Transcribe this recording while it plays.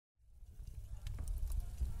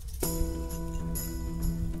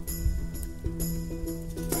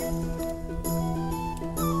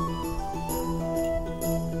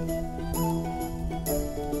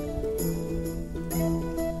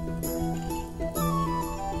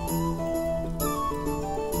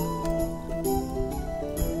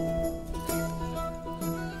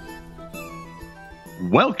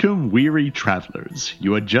Welcome, weary travelers.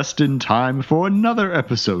 You are just in time for another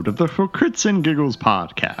episode of the For Crits and Giggles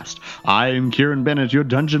podcast. I am Kieran Bennett, your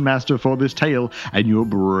dungeon master for this tale, and your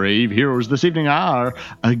brave heroes this evening are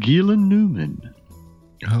Agilan Newman.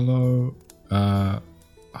 Hello.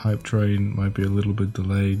 Hype train might be a little bit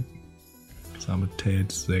delayed because I'm a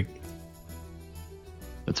tad sick.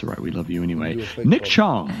 That's all right, we love you anyway. Nick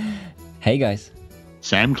Chong. Hey, guys.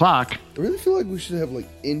 Sam Clark. I really feel like we should have, like,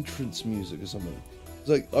 entrance music or something. It's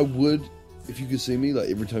like, I would, if you could see me, like,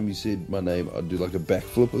 every time you said my name, I'd do, like, a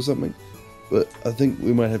backflip or something. But I think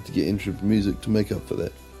we might have to get entrance music to make up for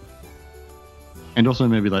that. And also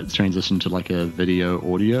maybe, like, transition to, like, a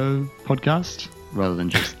video-audio podcast, rather than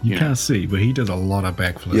just, You know. can't see, but he does a lot of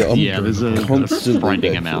backflips. Yeah, There's a constantly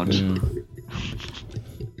frightening backflip. amount. Yeah.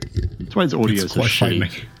 That's why his audio It's is so quite shitty.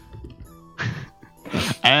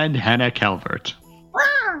 frightening. And Hannah Calvert.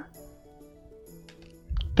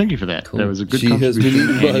 Thank you for that. Cool. That was a good She has been contribution.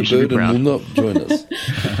 eaten by and a you should be bird and will proud. not join us.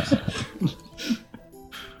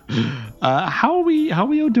 How are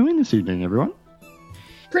we all doing this evening, everyone?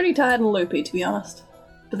 Pretty tired and loopy, to be honest.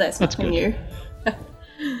 But that's nothing new.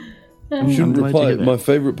 You shouldn't glad to reply. hear that. My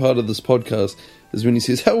favourite part of this podcast is when he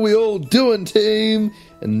says, "How we all doing, team?"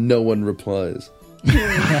 and no one replies.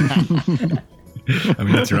 I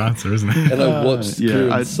mean, that's your answer, isn't it? And I watched yeah,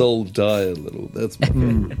 Kieran's soul die a little. That's my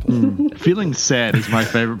favourite part. Feeling sad is my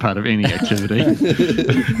favorite part of any activity.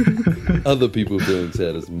 Other people feeling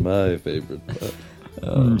sad is my favourite part.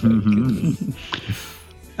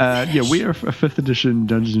 We are a 5th edition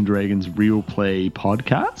Dungeons & Dragons real play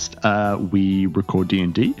podcast. We record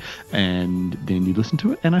D&D, and then you listen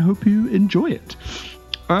to it, and I hope you enjoy it.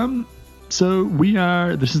 So we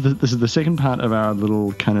are. This is the second part of our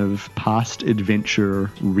little kind of past adventure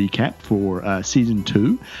recap for season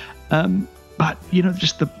 2. But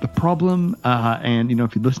just the problem, and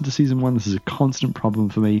if you listen to season 1, this is a constant problem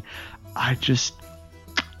for me.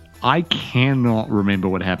 I cannot remember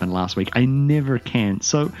what happened last week. I never can.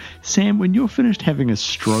 So, Sam, when you're finished having a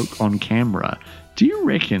stroke on camera, do you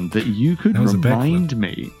reckon that you could That was a remind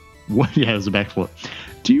me? What? Yeah, it was a backflip.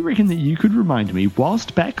 Do you reckon that you could remind me,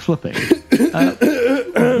 whilst backflipping,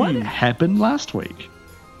 what happened last week?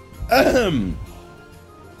 Well,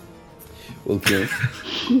 okay.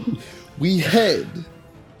 We as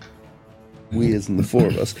in the four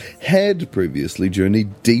of us, had previously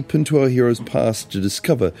journeyed deep into our hero's past to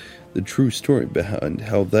discover the true story behind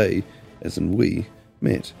how they, as in we,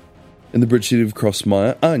 met. In the bridge city of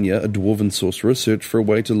Crossmire, Anya, a dwarven sorcerer, searched for a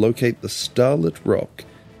way to locate the Starlit Rock.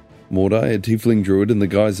 Mordai, a tiefling druid in the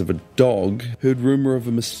guise of a dog, heard rumour of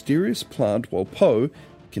a mysterious plant, while Poe, a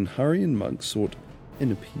Kinharian monk, sought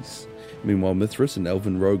inner peace. Meanwhile, Mithras, an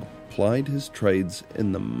elven rogue, plied his trades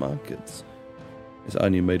in the markets. As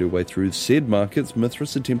Anya made her way through said markets,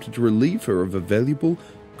 Mithras attempted to relieve her of a valuable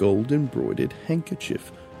gold-embroidered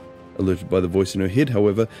handkerchief. Alerted by the voice in her head,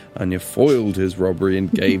 however, Anya foiled his robbery and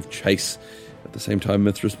gave chase. At the same time,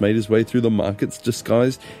 Mithras made his way through the markets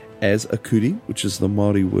disguised as a kuri, which is the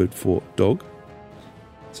Māori word for dog.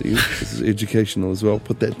 See, this is educational as well.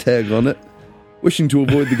 Put that tag on it. Wishing to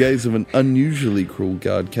avoid the gaze of an unusually cruel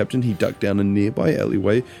guard captain, he ducked down a nearby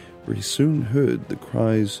alleyway where he soon heard the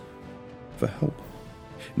cries for help.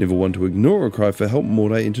 Never one to ignore a cry for help,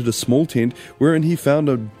 Mordai entered a small tent wherein he found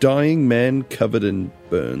a dying man covered in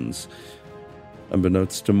burns.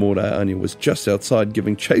 Unbeknownst to Mordai, Anya was just outside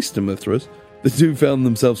giving chase to Mithras. The two found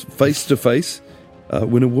themselves face to face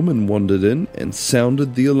when a woman wandered in and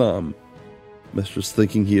sounded the alarm. Mithras,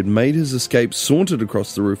 thinking he had made his escape, sauntered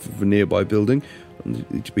across the roof of a nearby building, only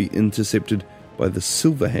to be intercepted by the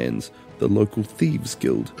Silverhands, the local thieves'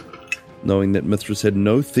 guild. Knowing that Mithras had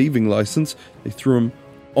no thieving license, they threw him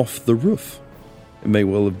off the roof. It may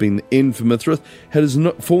well have been the end for Mithras, had his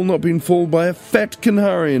fall not been followed by a fat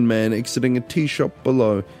Kinharian man exiting a tea shop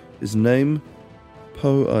below. His name,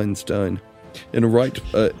 Poe Einstein. In a right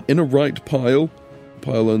pile, the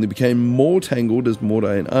pile only became more tangled as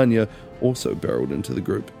Mordai and Anya also barreled into the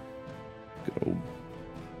group. Good old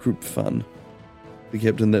group fun. The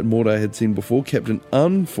captain that Mordai had seen before, Captain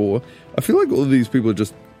Unfor. I feel like all of these people are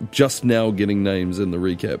just now getting names in the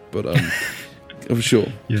recap, but I'm sure.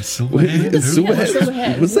 Yes, Silverhand.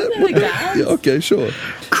 Silverhand. Was that Wasn't that yeah, okay, sure.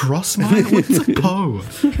 Crossmire? What's a Poe?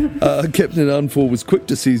 Captain Unfor was quick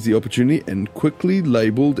to seize the opportunity and quickly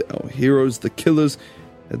labelled our heroes the killers,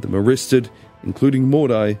 had them arrested, including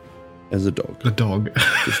Mordai, as a dog. The dog.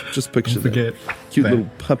 Just picture Don't forget that. Cute that. little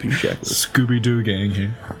puppy shackles. Scooby-Doo gang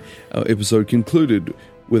here. Our episode concluded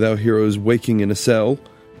with our heroes waking in a cell,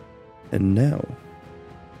 and now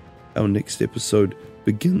our next episode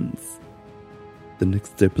begins. The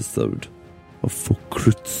next episode of For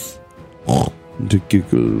Crits. The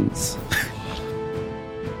giggles.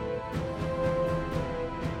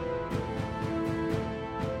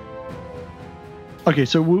 Okay,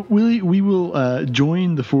 so we will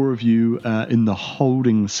join the four of you in the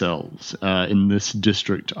holding cells in this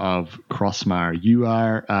district of Crossmire. You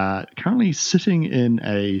are currently sitting in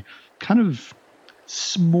a kind of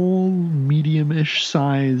small, medium-ish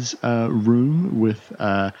size room with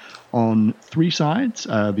on three sides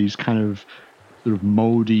these kind of sort of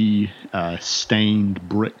moldy, stained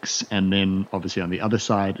bricks, and then obviously on the other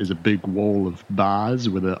side is a big wall of bars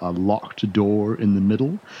with a locked door in the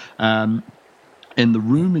middle. And the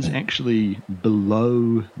room is actually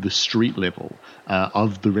below the street level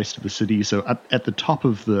of the rest of the city. So at the top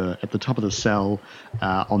of the cell,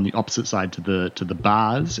 on the opposite side to the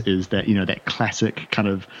bars, is that that classic kind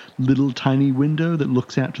of little tiny window that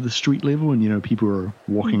looks out to the street level, and people are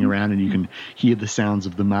walking around, and you can hear the sounds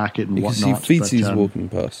of the market and whatnot. You can see feetsies walking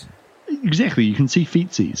past. Exactly, you can see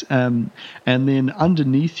feetsies, and then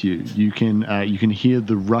underneath you can hear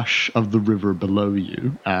the rush of the river below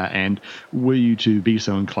you. And were you to be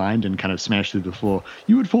so inclined and kind of smash through the floor,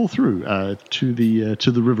 you would fall through to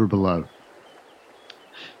the river below.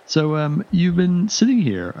 So you've been sitting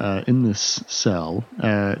here in this cell.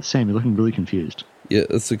 Sam, you're looking really confused. Yeah,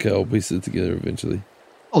 that's okay. I'll piece it together eventually.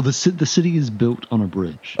 Oh, the city is built on a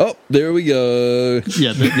bridge. Oh, there we go.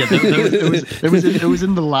 Yeah, it was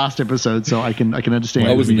in the last episode, so I can understand.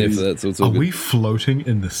 I wasn't there for that, so it's all Are good. we floating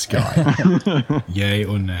in the sky? Yay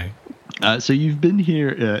or nay? So you've been here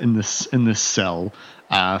in this cell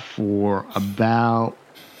for about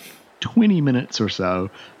 20 minutes or so,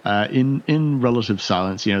 in relative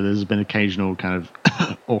silence. There's been occasional kind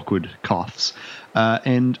of awkward coughs,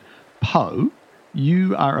 and Poe,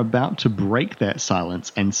 you are about to break that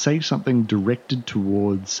silence and say something directed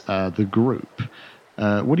towards the group.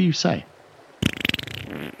 What do you say?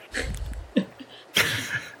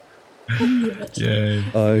 Yay.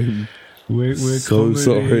 I'm We're so comedy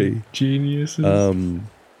sorry. Geniuses.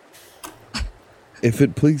 If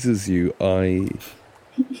it pleases you, and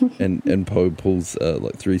Poe pulls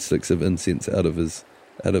like 3 sticks of incense out of his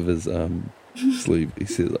sleeve. He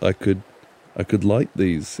says, I could light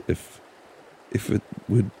these if it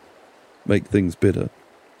would make things better.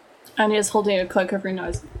 Anya's holding a cloak over her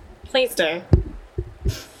nose. Please do.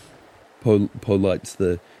 Poe lights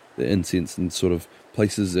the incense and sort of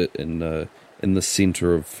places it in the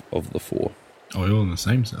center of the four. Oh, you're all in the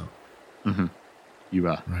same cell. Mm-hmm. You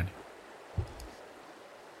are. Right.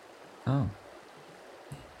 Oh.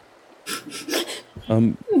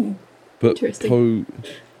 But Interesting. Poe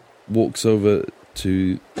walks over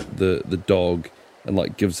to the dog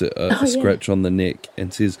and gives it a scratch on the neck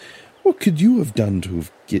and says, "What could you have done to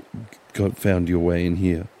have found your way in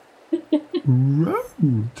here?"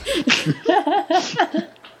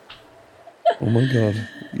 Oh my god,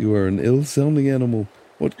 you are an ill-sounding animal.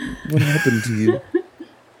 What happened to you?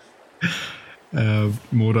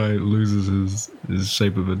 Mordai loses his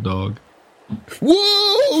shape of a dog.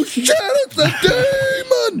 Whoa! Shit! It's a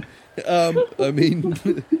demon!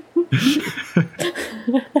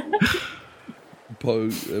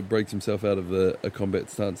 Poe breaks himself out of a combat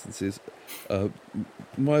stance and says,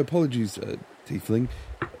 "My apologies, Tiefling."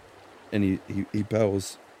 And he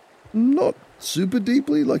bows, not super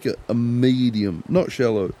deeply, like a medium, not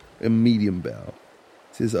shallow, a medium bow.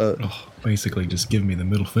 Says, Basically, just give me the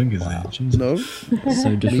middle fingers there. Jesus. "No."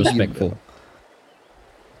 So disrespectful.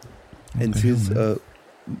 And says,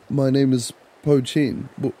 "My name is Poe Chen.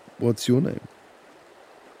 What's your name?"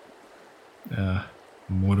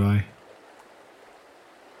 Mordai.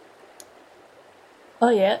 Oh,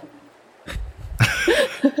 yeah.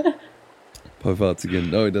 Poe farts again.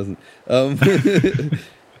 No, he doesn't.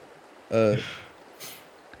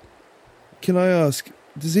 Can I ask,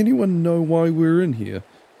 does anyone know why we're in here?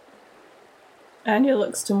 Anya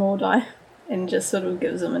looks to Mordai and just sort of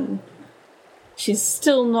gives him an... She's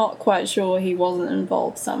still not quite sure he wasn't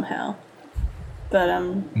involved somehow. But,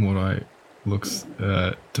 Mordai looks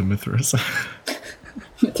to Mithras.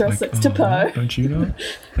 Mithras looks to Poe. Don't you know?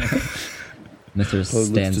 Mithras Poe looks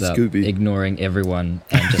stands to up, Scooby. ignoring everyone,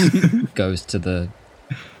 and just goes to the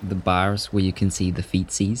bars where you can see the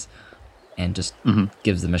feetsies, and just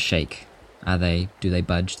gives them a shake. Do they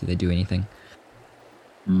budge? Do they do anything?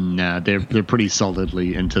 No, they're pretty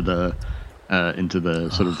solidly into the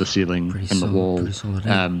sort of the ceiling and the wall,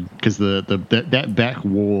 because that back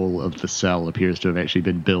wall of the cell appears to have actually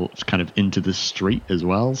been built kind of into the street as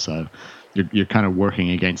well. So you're kind of working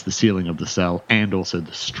against the ceiling of the cell and also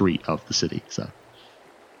the street of the city. So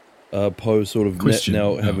Poe sort of Question.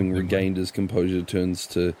 now No, having never regained his composure turns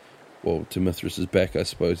to Mithras's back, I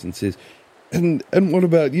suppose, and says, And what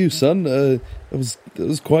about you, son? That was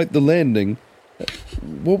quite the landing.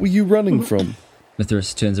 What were you running from?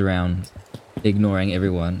 Mithras turns around, ignoring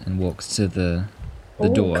everyone, and walks to the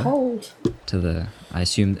door. Cold. To the, I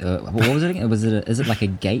assume, what was it again? Is it like a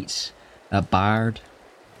gate? A barred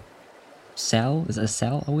cell? Is it a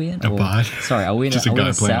cell? Are we in? A barred? Sorry, are we in Just a a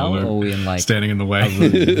guy playing cell? alone, Or are we in like standing in the way.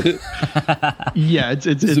 Yeah,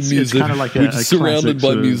 it's kind of like We're a just surrounded classic by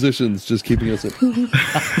sort of- musicians, just keeping us up.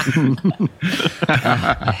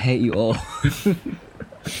 I hate you all.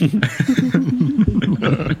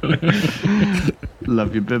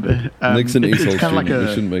 Love you, baby. Nick's an it's Esol kind of like student. We a.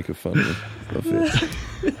 shouldn't make a fun of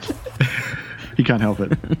it. He can't help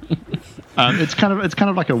it. It's kind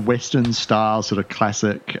of like a Western style sort of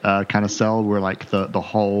classic kind of cell where like the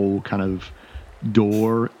whole kind of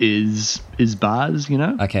door is bars, you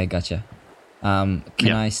know. Okay, gotcha. Can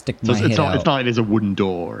Yeah. I stick So my it's head not out? it's not like there's a wooden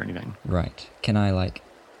door or anything. Right. Can I like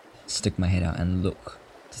stick my head out and look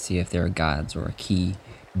to see if there are guards or a key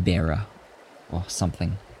bearer or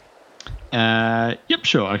something? Yep,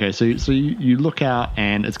 sure. Okay, so you look out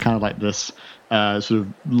and it's kind of like this sort of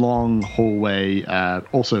long hallway,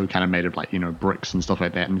 also kind of made of like, you know, bricks and stuff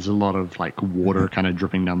like that. And there's a lot of like water kind of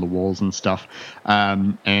dripping down the walls and stuff.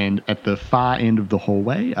 And at the far end of the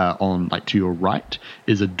hallway, on like to your right,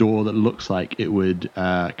 is a door that looks like it would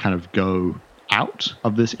kind of go out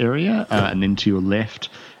of this area, and then to your left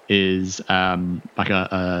is like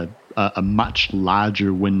a much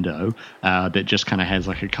larger window that just kind of has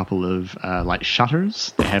like a couple of like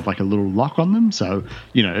shutters that have like a little lock on them. So,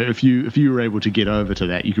 you know, if you were able to get over to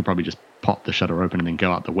that, you could probably just pop the shutter open and then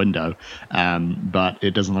go out the window. But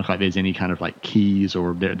it doesn't look like there's any kind of like keys,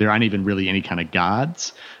 or there aren't even really any kind of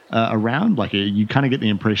guards around. Like you kind of get the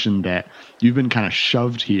impression that you've been kind of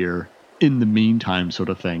shoved here in the meantime, sort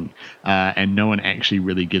of thing, and no one actually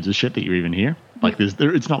really gives a shit that you're even here. Like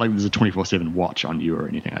it's not like there's a 24/7 watch on you or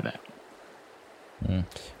anything like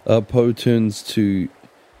that. Poe turns to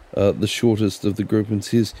the shortest of the group and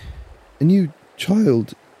says, "And you,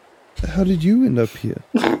 child, how did you end up here?"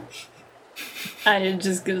 And it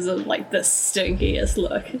just gives her like the stinkiest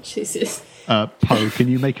look. She says, Poe, can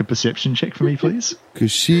you make a perception check for me, please?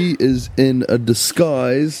 Because she is in a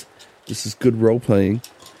disguise. This is good role playing.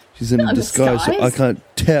 She's in a disguise, so I can't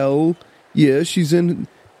tell. Yeah, she's in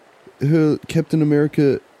her Captain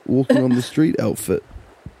America walking on the street outfit.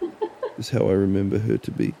 Is how I remember her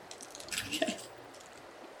to be. okay.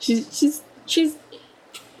 She's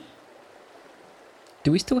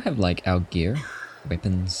Do we still have like our gear,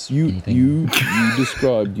 weapons, You anything?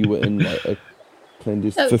 described you were in like a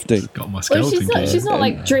clandestine 15. Got my well, skeleton key. she's not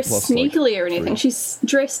like dressed plus, like, sneakily or anything. 3. She's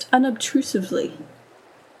dressed unobtrusively.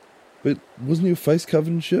 But wasn't your face covered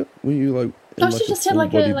in shit? Weren't you like? No, in, she like, just had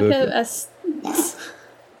like full-body burqa? a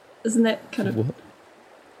isn't that kind of What?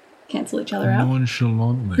 cancel each other out?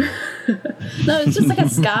 Nonchalantly. No, it's just like a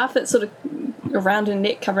scarf that's sort of around her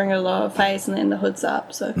neck, covering her lower face, and then the hood's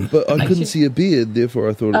up. So But I couldn't she- see a beard, therefore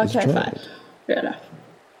I thought it was okay, a fine, child. fair enough.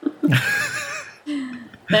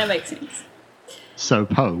 That makes sense. So,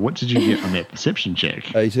 Poe, what did you get on that perception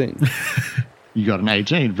check? 18. You got an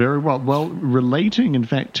 18. Very well. Well, relating, in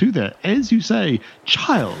fact, to that, as you say,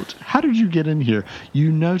 child, how did you get in here?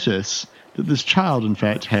 You notice that this child, in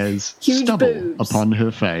fact, has Huge stubble boobs. upon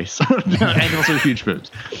her face. And also huge boobs.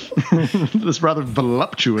 This rather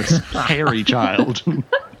voluptuous, hairy child.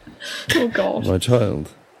 Oh god. My child.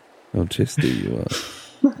 How chesty you are.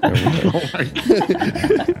 Oh my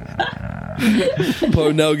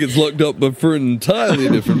Poe now gets locked up, but for an entirely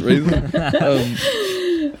different reason.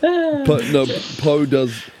 Poe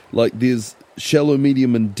does, like, there's shallow,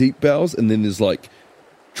 medium, and deep bows, and then there's, like,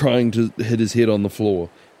 trying to hit his head on the floor.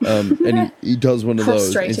 And he does one of those.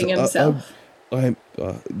 And Prostrating he's himself.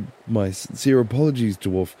 my sincere apologies,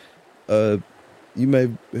 Dwarf. You may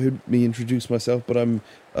have heard me introduce myself, but I'm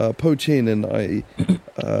Poe Chen, and I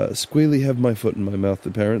squarely have my foot in my mouth,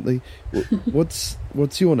 apparently. What's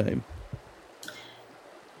your name?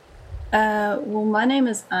 Well, my name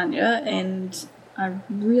is Anya, and I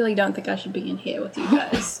really don't think I should be in here with you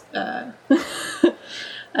guys. I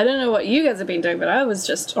don't know what you guys have been doing, but I was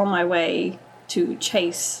just on my way to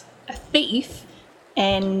chase a thief,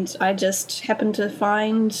 and I just happened to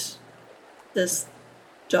find this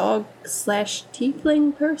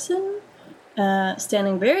dog/tiefling person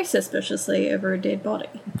standing very suspiciously over a dead body.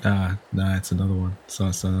 No, it's another one. So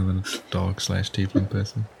it's another dog/tiefling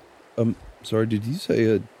person. Sorry, did you say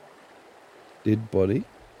a dead body?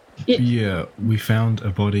 Yeah, we found a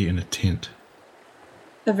body in a tent.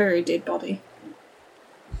 A very dead body.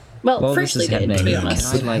 Well, While this freshly is dead, to happening, be can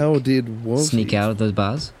honest. I, like, How dead was sneak he? out of those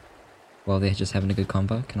bars while they're just having a good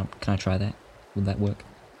combo? Can I try that? Would that work?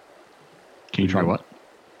 Can you try what?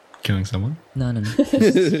 Killing someone? No.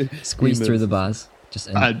 Squeeze through the bars. Just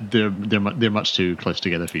They're much too close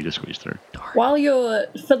together for you to squeeze through. While you're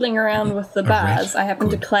fiddling around with the bars, I happen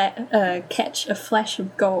Good. to catch a flash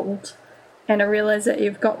of gold, and I realise that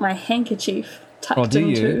you've got my handkerchief tucked Oh, do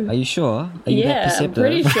into. you? Are you sure? Are you that Yeah, I'm perceptive?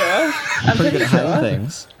 pretty sure. I'm Pretty pretty good at sure. hiding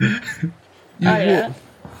things. Oh yeah.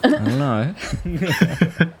 I don't know.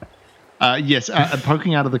 Yes,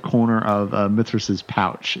 poking out of the corner of Mithras's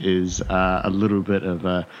pouch is a little bit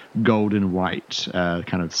of gold and white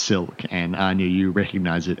kind of silk, and Anya, you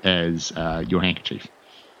recognize it as your handkerchief.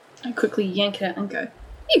 I quickly yank it out and go,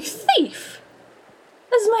 "You thief!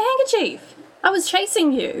 This is my handkerchief. I was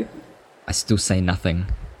chasing you." I still say nothing.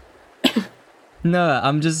 No,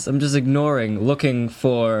 I'm just ignoring, looking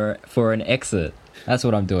for an exit. That's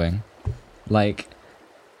what I'm doing. Like,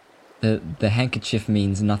 the handkerchief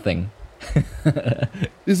means nothing.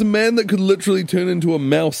 There's a man that could literally turn into a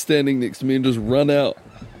mouse standing next to me and just run out.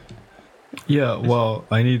 Yeah, well,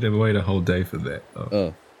 I need to wait a whole day for that. Though.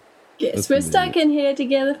 Oh, Guess That's we're stuck in here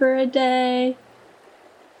together for a day.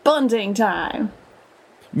 Bonding time.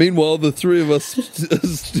 meanwhile, the three of us are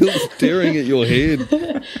still staring at your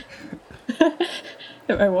head.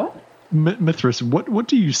 What? Mithras, what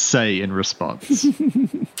do you say in response?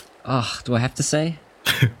 Ugh, do I have to say?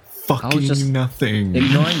 Fucking just nothing.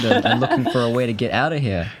 Ignoring them and looking for a way to get out of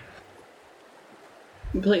here.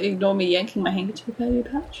 Completely ignore me yanking my handkerchief out of your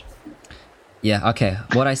pouch. Yeah, okay.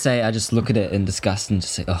 What I say, I just look at it in disgust and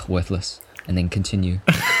just say, oh, worthless. And then continue.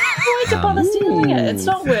 Why to bother stealing it? It's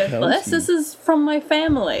not worthless. Kelsey. This is from my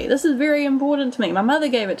family. This is very important to me. My mother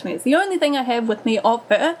gave it to me. It's the only thing I have with me of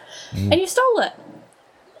her, and you stole it.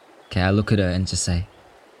 Okay, I look at her and just say,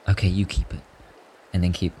 okay, you keep it. And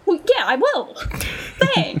then keep. Well, yeah, I will.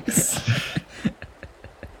 Thanks.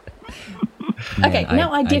 Okay, Man,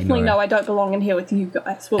 now I definitely ignore know it. I don't belong in here with you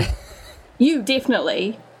guys. Well, you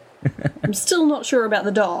definitely. I'm still not sure about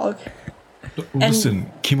the dog.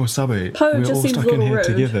 Listen, Kimosabe, Poe we're just all seems a stuck in little here rude.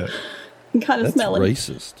 together. I'm kind of That's smelling.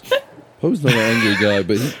 racist. Poe's not an angry guy,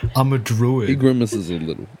 but I'm a he druid. grimaces a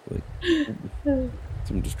little. Like,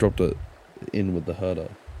 someone just dropped it in with the hard eye.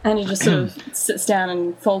 And he just sort of sits down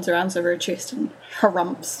and folds her arms over her chest and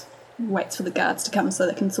harumps, waits for the guards to come so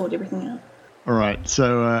they can sort everything out. All right.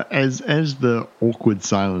 So as the awkward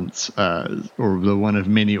silence, or the one of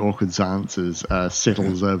many awkward silences,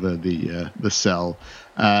 settles over the cell,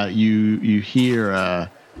 you hear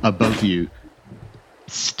above you,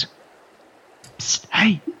 psst, psst,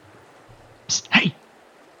 hey, psst,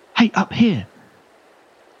 hey, up here.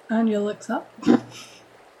 Anya looks up.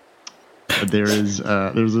 There's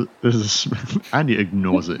a Andy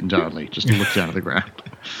ignores it entirely, just looks down at the ground.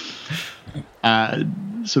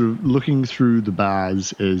 Sort of looking through the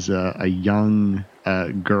bars is a young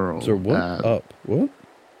girl. So what? Up? What?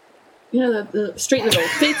 You know, the street level,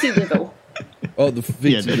 feetsy level. Oh, the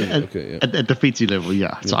feet. at, Okay, yeah. at the feetsy level,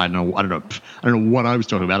 yeah. So I don't know what I was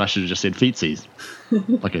talking about. I should have just said feetsies,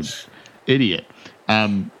 like an idiot.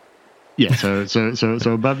 Yeah.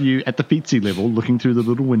 So above you at the feetsy level, looking through the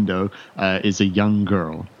little window, is a young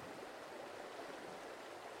girl.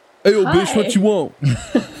 Hey, old bitch, Hi. what you want?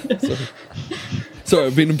 Sorry,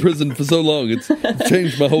 I've been in prison for so long. It's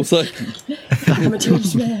changed my whole psyche. I'm a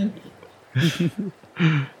changed man.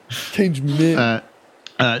 Changed me, man.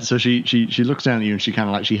 So she looks down at you and she kind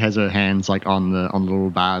of like she has her hands like on the little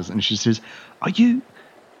bars and she says, "Are you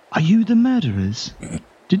the murderers?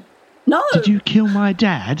 No! Did you kill my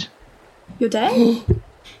dad?" Your dad?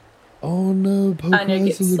 Oh no, poke Anya eyes a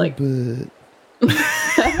gets, little like- bit.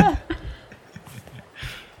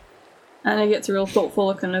 Anna gets a real thoughtful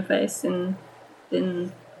look on her face and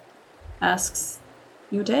then asks,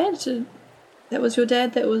 "Your dad? That was your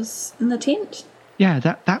dad that was in the tent?" Yeah,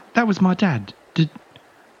 that was my dad.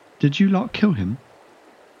 Did you lot kill him?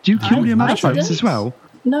 Did you kill the other folks didn't. as well?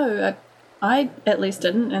 No, I at least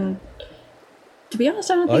didn't, and to be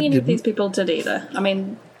honest, I don't I think any of didn't. these people did either. I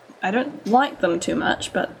mean, I don't like them too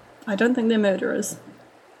much, but I don't think they're murderers.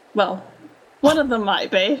 Well, one of them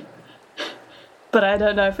might be, but I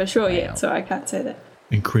don't know for sure yet, so I can't say that.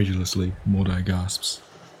 Incredulously, Mordai gasps.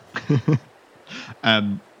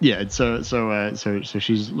 Yeah. So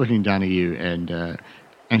she's looking down at you and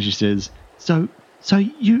she says, "So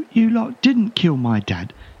you lot didn't kill my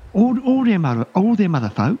dad? All them other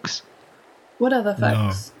folks? What other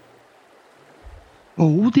folks?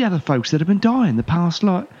 All the other folks that have been dying the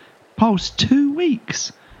past 2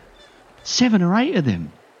 weeks. 7 or 8 of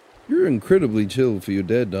them." You're incredibly chill for your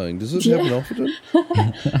dad dying. Does this happen often?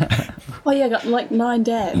 Oh yeah, I got like 9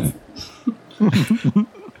 dads. And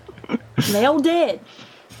they all dead.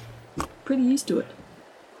 Pretty used to it.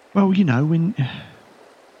 Well, you know,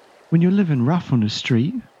 when you're living rough on the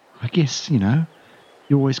street, I guess, you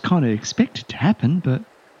always kind of expect it to happen, but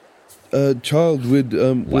Child, would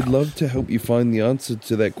love to help you find the answer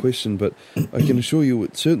to that question, but I can assure you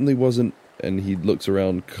it certainly wasn't. And he looks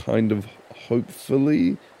around kind of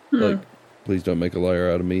hopefully, like, please don't make a liar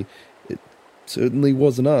out of me. It certainly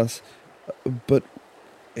wasn't us. But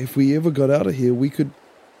if we ever got out of here, we could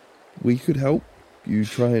help you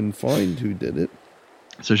try and find who did it.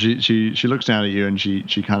 So she looks down at you and she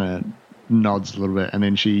kind of nods a little bit, and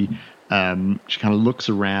then she kind of looks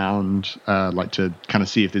around like to kind of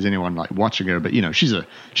see if there's anyone like watching her. But she's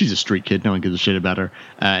a street kid. No one gives a shit about her.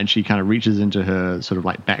 And she kind of reaches into her sort of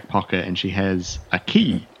like back pocket, and she has a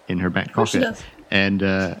key in her back course she pocket. does.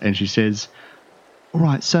 And she says, "All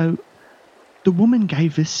right, so the woman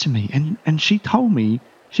gave this to me, and she told me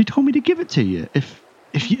to give it to you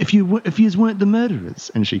if you weren't the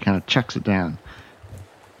murderers." And she kind of chucks it down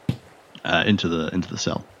into the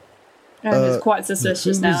cell. And it's quite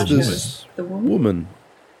suspicious Who now. was She this goes, the woman? woman?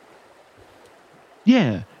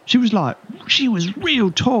 Yeah, she was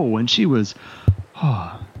real tall, and she was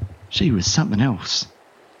something else.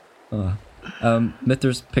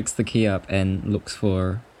 Mithras picks the key up and looks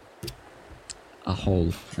for a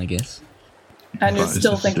hole, I guess. And you're Right,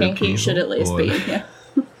 still is this a thinking he should at least be keyhole? in here.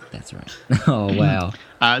 That's right. Oh, wow.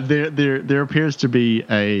 There appears to be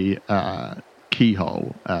a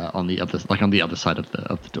keyhole on the other side of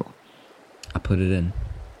the door. I put it in.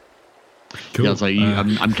 Cool. Yeah, it's like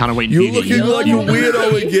I'm kind of waiting. You're for you to- looking like a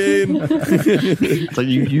weirdo again. It's like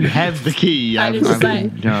you have the key. And it's just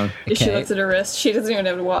like- no. If she Okay. looks at her wrist, she doesn't even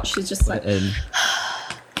have to watch. She's just like, Put it in.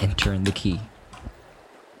 Enter in the key.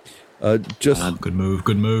 Just Good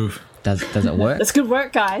move. Does it work? that's good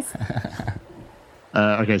work, guys.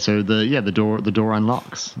 Okay, so the door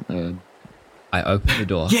unlocks. I open the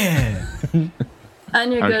door. Yeah.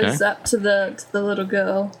 Anya Okay. goes up to the little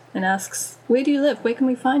girl and asks, "Where do you live? Where can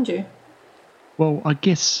we find you?" Well, I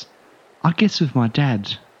guess with my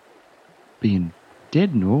dad being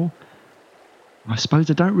dead and all, I suppose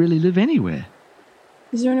I don't really live anywhere.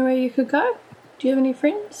 Is there anywhere you could go? Do you have any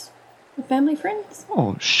friends? Or family friends?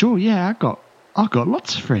 Oh, sure, yeah, I got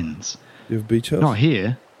lots of friends. you have a beach house? Not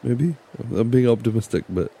here. Maybe I'm being optimistic,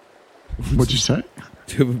 but What'd you say?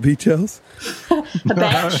 do you have a beach house? A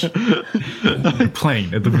batch?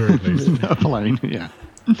 Plane at the very least. A plane, yeah.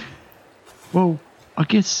 Well, I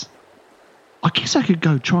guess I could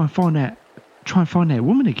go try and find that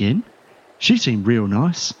woman again. She seemed real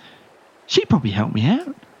nice. She'd probably help me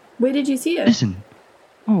out. Where did you see her? Listen,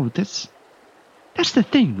 that's the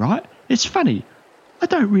thing, right? It's funny. I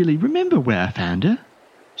don't really remember where I found her.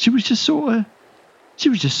 She was just sort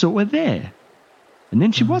of there, and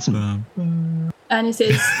then she wasn't. Anya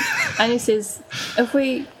says, if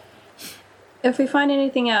we find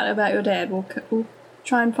anything out about your dad, we'll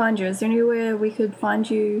try and find you. Is there anywhere we could find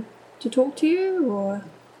you to talk to you or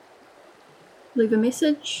leave a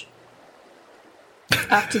message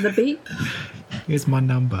after the beep? Here's my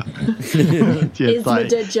number. Just Here's my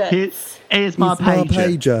digits. Here's my It's my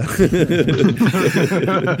pager.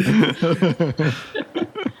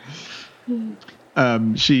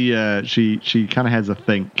 She kind of has a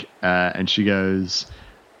think, and she goes,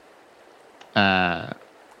 "All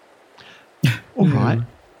right,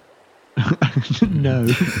 no,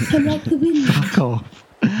 I like the wind. fuck off."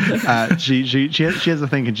 She has a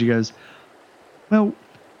think, and she goes, "Well,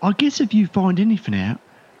 I guess if you find anything out,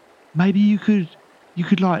 maybe you could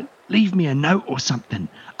like leave me a note or something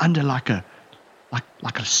under like a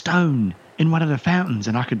stone in one of the fountains,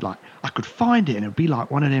 and I could find it, and it'd be like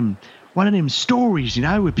one of them stories,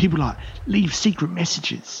 where people like leave secret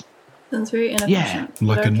messages. Sounds very inefficient.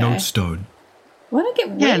 Like but a okay. note stone. Why don't get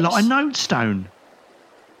wet? Yeah, like a note stone."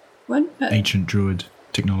 Ancient druid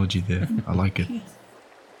technology there. I like it.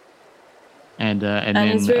 And And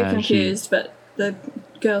then he's very she- confused, but the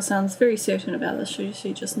girl sounds very certain about this.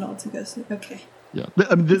 She just nods and goes, "Okay." Yeah,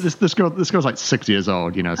 I mean, this girl's like 6 years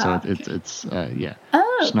old, so okay. it's yeah.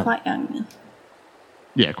 Oh, She's not- quite young then.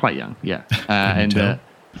 Yeah, quite young. Yeah, tell.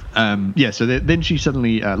 yeah. So then she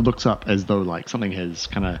suddenly looks up as though like something has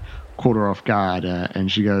kind of caught her off guard,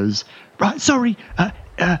 and she goes, "Right, sorry.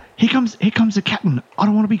 Here comes the captain. I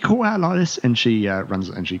don't want to be caught out like this." And she runs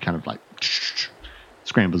and she kind of like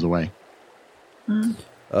scrambles away.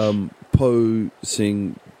 Poe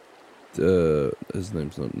seeing his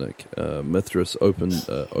name's not Nick. Mithras open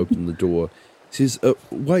the door. Says,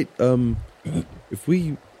 "Wait. If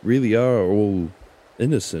we really are all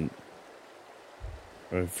innocent,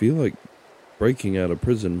 I feel like breaking out of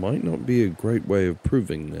prison might not be a great way of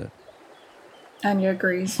proving that." Anya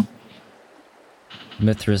agrees.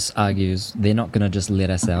 Mithras argues they're not going to just let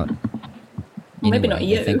us out. Maybe not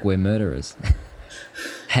Anyway, you. They think we're murderers.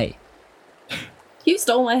 Hey, You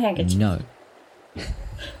stole my handkerchief. no.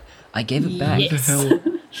 I gave it back. Yes. What the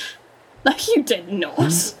hell? No, you did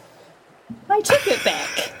not. I took it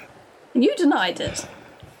back. And you denied it.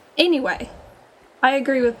 Anyway, I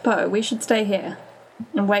agree with Poe. We should stay here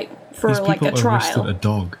and wait for These like people a arrested trial. a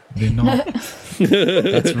dog. They're not.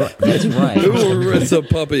 That's right. That's right. Who arrests a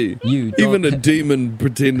puppy? You Even dog- a demon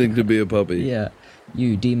pretending to be a puppy. Yeah.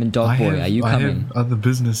 You demon dog boy, are you I coming? have other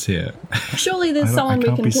business here. Surely there's I someone we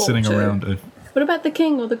can't can be talk sitting to. around. What about the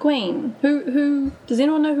king or the queen? Who does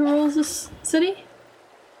anyone know who rules this city?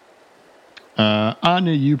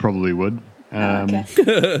 Anya, you probably would. Okay.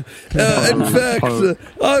 In fact, I would.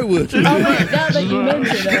 Oh wait, now that you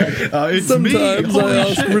mention it, It's Sometimes I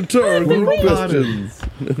ask rhetorical questions.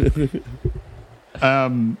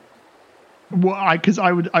 Well, because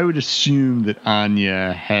I would assume that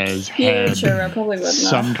Anya has yeah, had sure, I probably would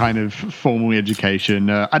some know. kind of formal education.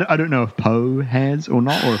 I don't know if Poe has or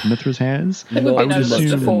not, or if Mithras has. It would Not be would noticed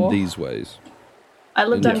assume- in before. these ways. I In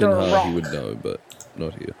lived under a Kinhar, rock. he would know, but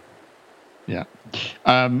not here.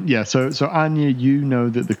 Yeah. So Anya, you know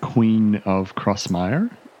that the Queen of Crossmire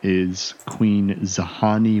is Queen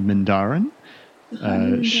Zahani Mindarin.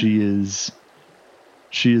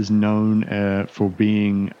 She is known for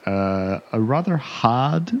being a rather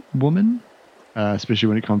hard woman, especially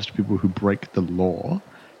when it comes to people who break the law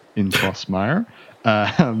in Crossmire.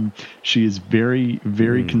 She is very,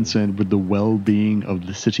 very concerned with the well-being of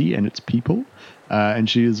the city and its people. And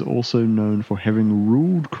she is also known for having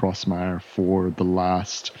ruled Crossmire for the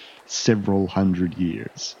last several hundred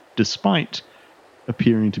years, despite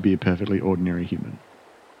appearing to be a perfectly ordinary human.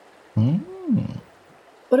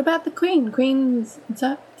 What about the queen? Queen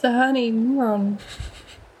Zahani Muron.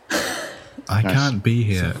 I can't be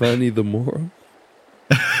here. Fanny the moron.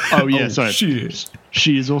 Oh, yeah, sorry. Shit.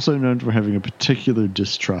 She is also known for having a particular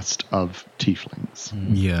distrust of tieflings.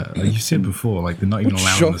 Yeah, like you said before, like they're not even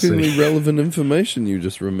allowed in the Shockingly city. relevant information you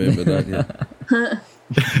just remembered, aren't you?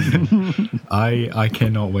 I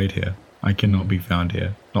cannot wait here. I cannot be found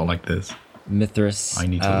here. Not like this. Mithras I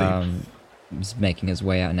need to leave. is making his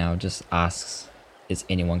way out now, just asks, is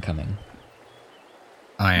anyone coming?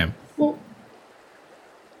 I am. Well,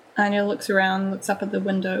 Anya looks around, looks up at the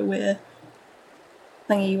window where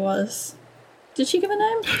Thingy was. Did she give a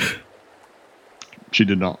name? She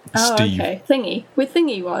did not. Oh, Steve. okay. Thingy. Where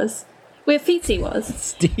Thingy was. Where Feetsy was.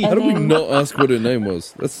 Steve. How did we then- not ask what her name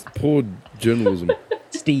was? That's poor journalism.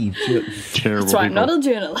 Steve. Terrible. That's right, I'm people. not a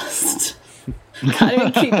journalist. Can't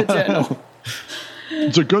even keep a journal.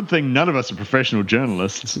 It's a good thing none of us are professional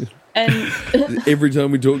journalists. And Every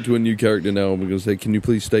time we talk to a new character now, we're going to say, can you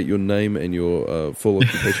please state your name and your full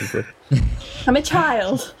occupation for us? I'm a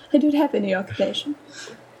child. I don't have any occupation.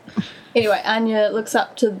 Anyway, Anya looks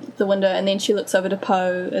up to the window and then she looks over to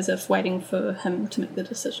Poe as if waiting for him to make the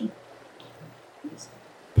decision.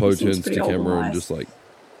 Poe Seems turns to pretty old and camera and wise. just like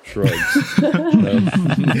shrugs.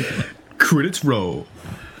 Credits roll.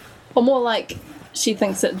 Or more like she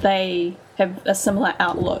thinks that they have a similar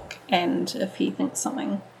outlook and if he thinks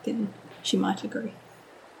something, then she might agree.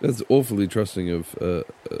 That's awfully trusting of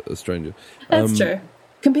a stranger. That's true.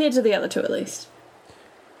 Compared to the other two, at least.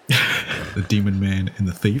 The demon man and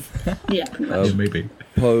the thief. Yeah, pretty much. Yeah, maybe.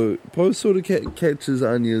 Poe sort of catches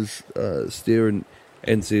Anya's stare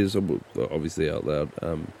and says, obviously out loud,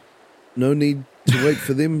 no need to wait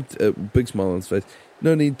for them, big smile on his face,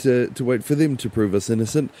 no need to wait for them to prove us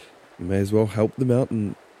innocent. You may as well help them out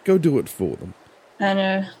and go do it for them.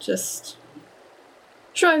 Anya just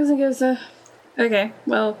shrugs and goes, okay,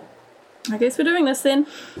 well, I guess we're doing this then.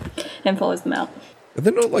 And follows them out. Are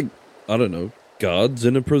they not like, I don't know, guards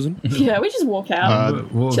in a prison? Yeah, we just walk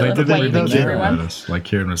out. Well, Chilling, they didn't waving really to care everyone. about us, like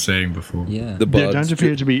Kieran was saying before. Yeah. The There bards, don't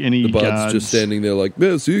appear to be any the bards guards. just standing there like,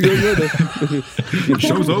 yeah, see you guys later.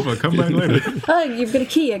 Show's over. Come back later. Oh, you've got a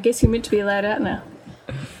key. I guess you're meant to be allowed out now.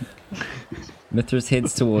 Mithras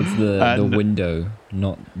heads towards the No. window,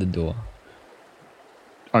 not the door.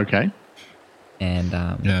 Okay. And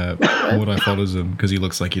Yeah, Mordai follows him because he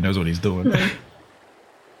looks like he knows what he's doing.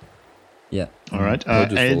 yeah. All right. Poe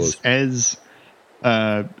just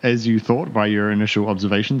As you thought by your initial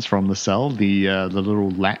observations from the cell, the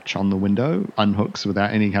little latch on the window unhooks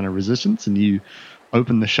without any kind of resistance, and you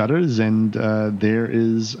open the shutters, and there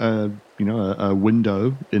is a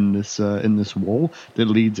window in this wall that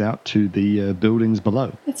leads out to the buildings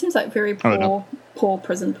below. It seems like very Oh, no. poor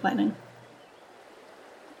prison planning.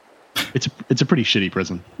 It's a pretty shitty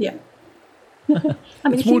prison. Yeah. I mean,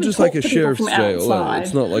 It's if you more would just talk like a to people sheriff's from jail. outside,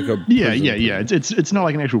 It's not like a Yeah, prison yeah. It's not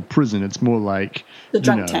like an actual prison. It's more like the you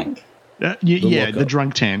drunk know, tank. yeah, the lockup.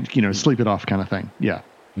 drunk tank. Sleep it off kind of thing. Yeah.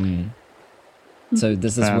 So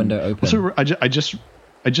does this window open? So I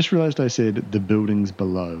just realized I said the buildings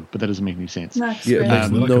below, but that doesn't make any sense. Max, Yeah, it really?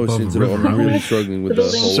 makes Like no above sense a at all. river, I'm aren't really we? struggling with The the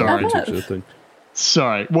buildings whole Sorry. architecture thing.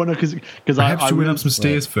 Sorry. Well, no, because Perhaps you went I up some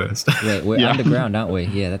stairs first. Wait, we're Yeah. underground, aren't we?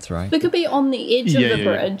 Yeah, that's right. We could be on the edge Yeah, of the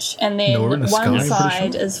yeah, yeah. bridge, and then No, we're in the sky, I'm one pretty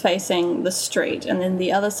side sure. is facing the street, and then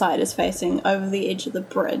the other side is facing over the edge of the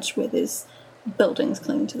bridge where there's buildings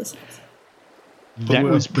clinging to the sides. that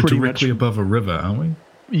We're was pretty much directly above a river, aren't we?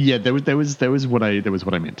 Yeah, there was what I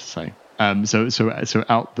meant to say. So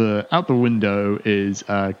out the window is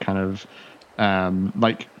kind of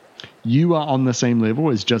like you are on the same level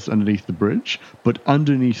as just underneath the bridge, but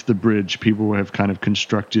underneath the bridge, people have kind of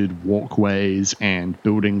constructed walkways and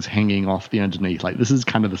buildings hanging off the underneath. Like this is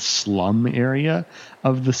kind of the slum area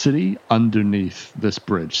of the city underneath this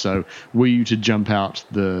bridge. So were you to jump out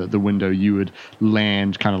the window, you would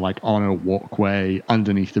land kind of like on a walkway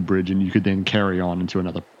underneath the bridge, and you could then carry on into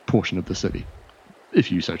another portion of the city,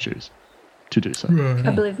 if you so choose to do so.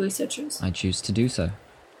 I believe we so choose. I choose to do so.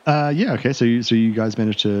 Yeah. Okay. So you guys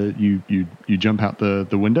managed to you jump out the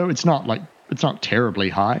window. It's not terribly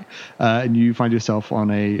high, and you find yourself on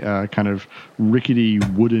a kind of rickety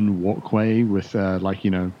wooden walkway with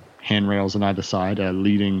handrails on either side,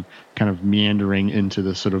 leading kind of meandering into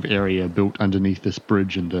the sort of area built underneath this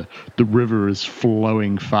bridge, and the river is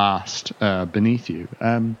flowing fast beneath you.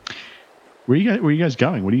 Where are you guys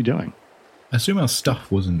going? What are you doing? I assume our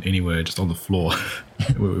stuff wasn't anywhere, just on the floor.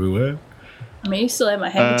 Where we were. I mean, you still have my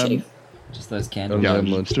handkerchief. Just those candles. Yeah,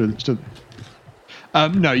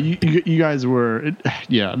 no, you guys were,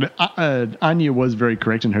 yeah. Anya was very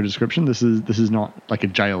correct in her description. This is not like a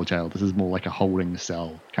jail. This is more like a holding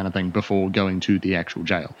cell kind of thing before going to the actual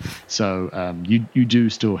jail. So you do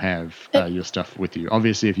still have your stuff with you.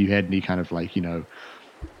 Obviously, if you had any kind of like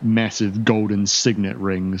massive golden signet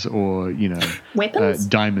rings or Weapons?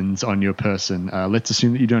 diamonds on your person, let's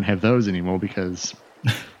assume that you don't have those anymore because.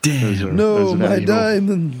 Damn. Those are my valuable.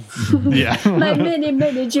 diamond. Yeah. My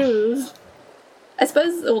many jewels. I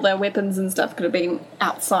suppose all their weapons and stuff could have been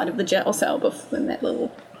outside of the jail cell in that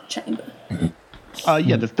little chamber.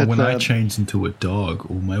 Yeah. That's, When I changed into a dog,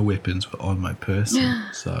 all my weapons were on my person.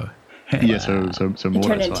 So yeah. So And more.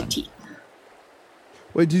 turn That's into fine. teeth.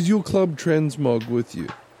 Wait, does your club transmog with you?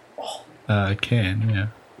 can, yeah.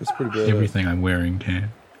 That's pretty bad. Everything I'm wearing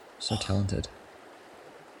can. So talented.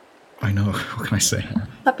 I know. What can I say?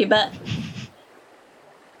 Up your butt.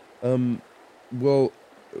 Well,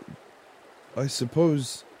 I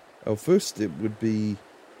suppose our first step would be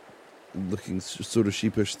looking sort of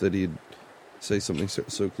sheepish that he'd say something so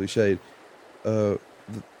cliched. The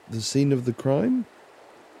scene of the crime?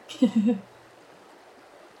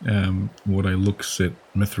 What I looks at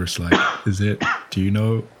Mithras like, is it, do you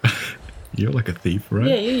know, you're like a thief, right?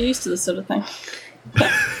 Yeah, you're used to this sort of thing.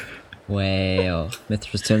 Well,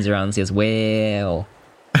 Mithras turns around and says, well.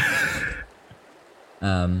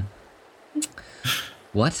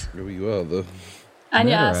 What? There you are, though.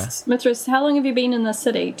 Anya Murderer. asks, Mithras, how long have you been in the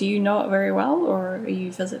city? Do you know it very well, or are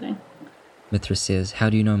you visiting? Mithras says, how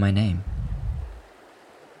do you know my name?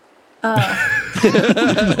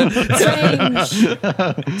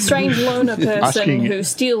 Strange loner person Asking- who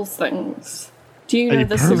steals things. Do you know A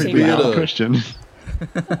the city perfectly well? valid question.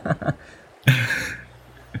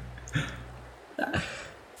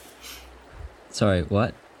 Sorry,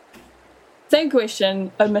 what? Same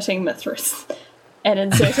question, omitting Mithras. And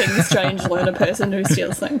inserting strange loner person who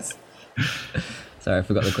steals things. Sorry, I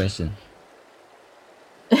forgot the question.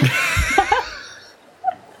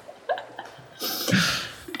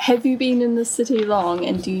 Have you been in the city long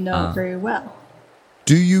and do you know it very well?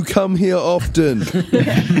 Do you come here often?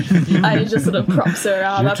 I just sort of props her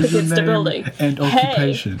arm up against the building. And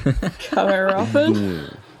occupation. Hey, come here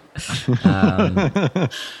often?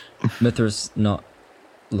 Mithras, not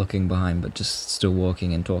looking behind, but just still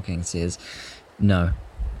walking and talking, says, no.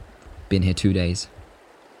 Been here 2 days.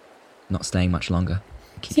 Not staying much longer.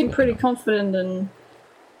 Keep Seem walking pretty on. confident in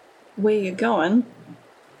where you're going.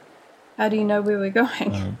 How do you know where we're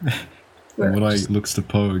going? We're And when I just- looks to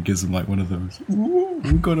Poe, it gives him like one of those, ooh,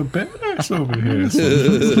 we've got a badass over here. So,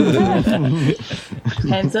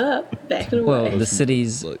 hands up, back and Well, away. the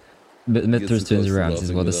city's... Like, Mithras close turns to around and says,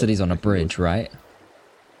 laughing well, the without city's on a making bridge, it up. right?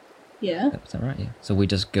 Yeah, Is that right? Yeah. So we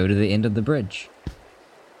just go to the end of the bridge.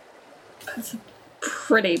 it's a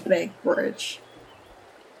pretty big bridge.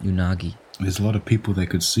 Unagi. there's a lot of people that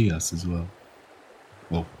could see us as well.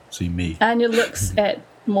 Well, see me. Anya looks at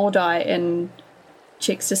Mordai and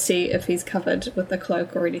checks to see if he's covered with the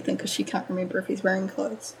cloak or anything because she can't remember if he's wearing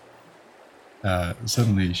clothes.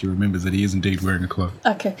 Suddenly she remembers that he is indeed wearing a cloak.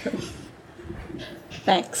 Okay, cool.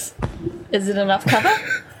 Thanks. Is it enough cover?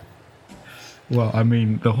 Well, I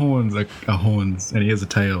mean, the horns are horns, and he has a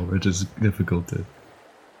tail, which is difficult to...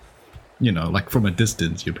 like from a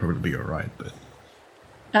distance, you'd probably be alright, but...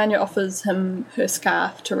 Anya offers him her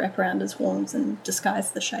scarf to wrap around his horns and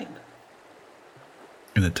disguise the shape.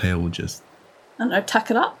 And the tail will just... I don't know, tuck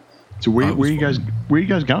it up. So where are you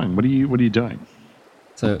guys going? What are you doing?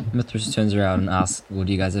 So Mithras turns around and asks, well,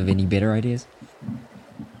 do you guys have any better ideas?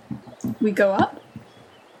 We go up.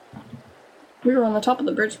 We were on the top of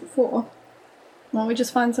the bridge before. Why don't we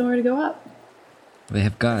just find somewhere to go up? They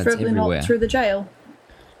have guards Preferably everywhere. not through the jail.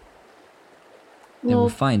 They will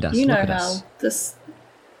find us. You Look know at how us. this...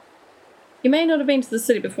 You may not have been to the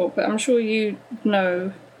city before, but I'm sure you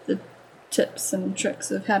know the tips and tricks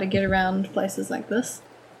of how to get around places like this.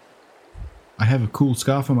 I have a cool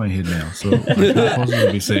scarf on my head now, so I can't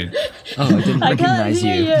possibly be seen. Oh, I didn't I can't recognize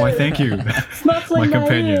hear you. you. Why, thank you. Muffling My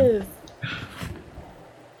companion. ears.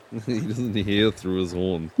 He doesn't hear through his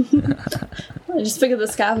horn. I just figured the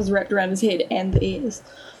scarf was wrapped around his head and the ears.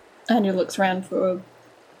 And he looks around for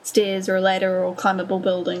stairs or a ladder or climbable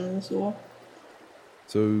buildings or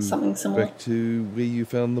So something similar. back to where you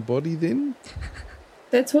found the body then?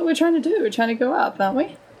 That's what we're trying to do. We're trying to go up, aren't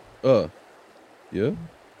we? Oh. Yeah?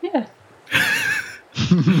 Yeah.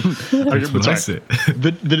 That's what I said.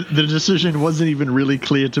 The decision wasn't even really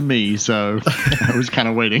clear to me, so I was kind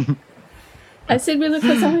of waiting. I said we look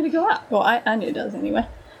for somewhere to go up. Well, Anya does anyway.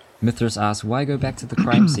 Mithras asks, why go back to the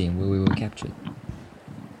crime scene where we were captured?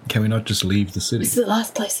 Can we not just leave the city? It's the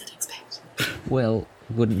last place I'd expect. Well,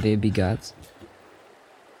 wouldn't there be guards?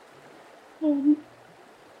 I'm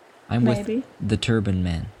Maybe. with the turban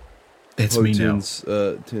man. That's Poe me now. turns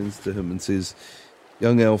to him and says,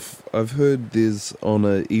 "Young elf, I've heard there's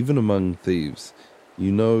honor even among thieves.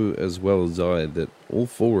 You know as well as I that all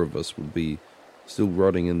four of us would be still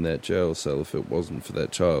rotting in that jail cell if it wasn't for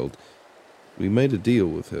that child. We made a deal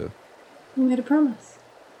with her." We made a promise.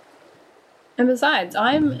 And besides,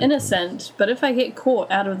 I'm innocent, but if I get caught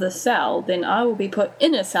out of the cell, then I will be put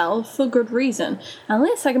in a cell for good reason,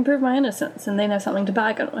 unless I can prove my innocence and then have something to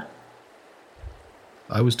bargain with.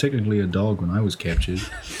 I was technically a dog when I was captured.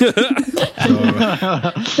 So,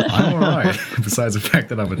 I'm alright, besides the fact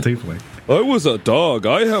that I'm a tiefling. I was a dog.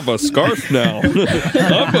 I have a scarf now.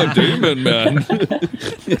 I'm a demon man.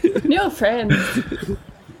 Your friends.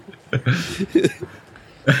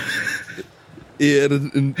 He had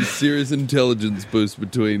a serious intelligence boost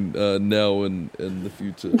between now and the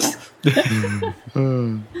future.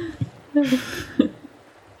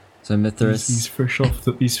 So Mithras, He's fresh off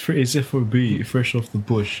the. He's FOB, fresh off the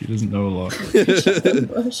bush. He doesn't know a lot.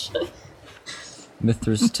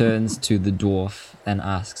 Mithras turns to the dwarf and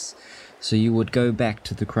asks, so you would go back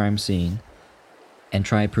to the crime scene and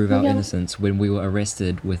try to prove our Yeah. innocence when we were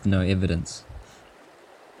arrested with no evidence?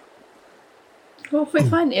 Well, if we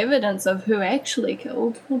find evidence of who actually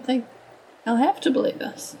killed, they'll have to believe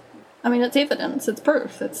us. I mean, it's evidence, it's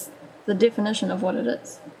proof, it's the definition of what it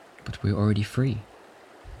is. But we're already free.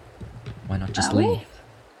 Why not just Are we? leave?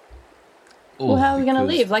 Well, how are we going to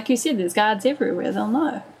because- leave? Like you said, there's guards everywhere, they'll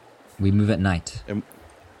know. We move at night.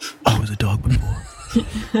 I was a dog before.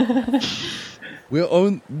 We're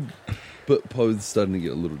on, but Poe's starting to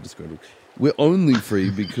get a little disgruntled. We're only free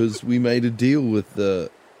because we made a deal with that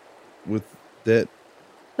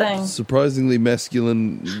Thing. surprisingly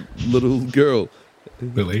masculine little girl.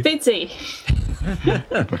 Billy. Betsy.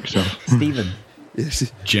 Stephen. Yeah,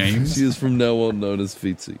 James. she is from now on known as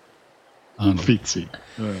Fitzy. Arnold. Fitzy.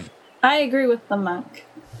 I agree with the monk.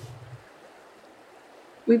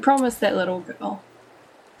 We promised that little girl.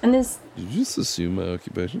 And there's... Did you just assume my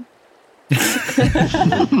occupation? Wow,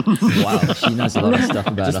 she knows a lot of stuff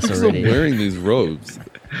about Just us because already. I'm wearing these robes.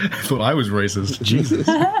 I thought I was racist. Jesus.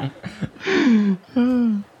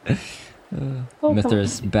 Oh,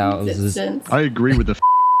 Mithras come on. bows. Distance. I agree with the.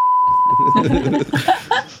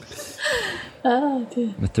 Oh,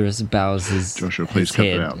 dear. Mithras bows his, Joshua, please his cut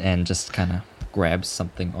it head out. and just kind of grabs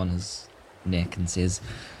something on his neck and says,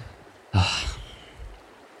 "Ah,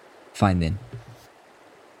 fine then.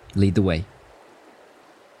 Lead the way."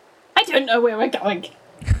 I don't know where we're going.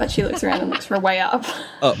 But she looks around and looks for a way up.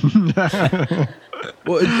 Up.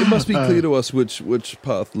 Well, it must be clear to us which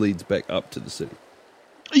path leads back up to the city.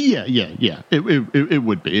 Yeah. It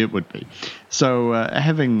would be. It would be. So,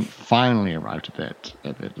 having finally arrived at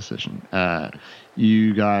that decision,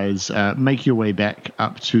 you guys make your way back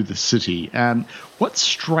up to the city. What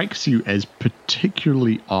strikes you as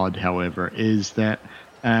particularly odd, however, is that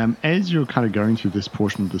as you're kind of going through this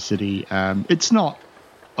portion of the city, it's not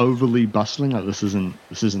overly bustling. Like this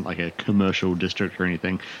isn't like a commercial district or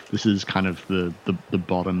anything. This is kind of the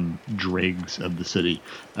bottom dregs of the city.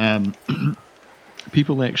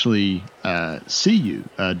 people actually see you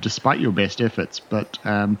despite your best efforts, but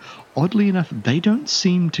oddly enough, they don't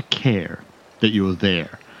seem to care that you're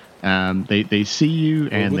there. They see you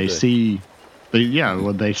and they see. They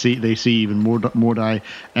see even Mordai,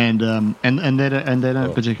 and they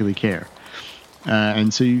don't particularly care.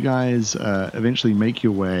 And so you guys eventually make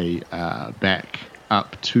your way back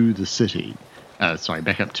up to the city.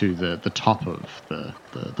 Back up to the top of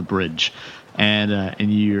the bridge, and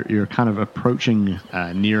you're kind of approaching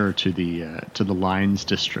nearer to the Lines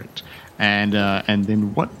district. And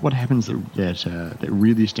then what happens that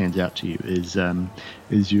really stands out to you is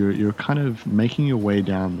you're kind of making your way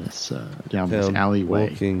down this alleyway.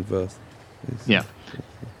 Walking first. Yeah.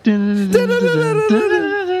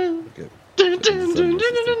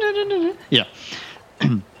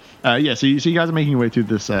 Yeah. So you guys are making your way through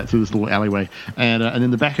this little alleyway, and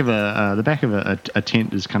then the back of a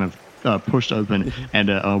tent is kind of pushed open, and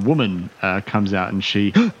a woman comes out, and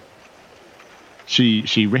she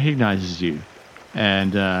recognizes you,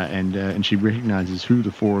 and she recognizes who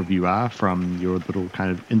the four of you are from your little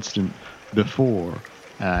kind of incident before,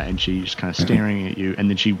 and she's kind of staring at you, and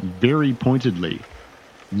then she very pointedly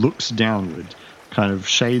looks downward, kind of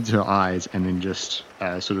shades her eyes, and then just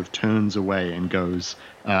sort of turns away and goes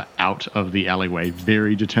out of the alleyway,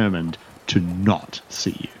 very determined to not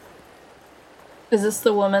see you. Is this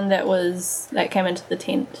the woman that came into the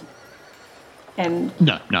tent? And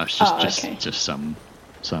No, it's just some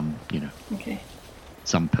okay.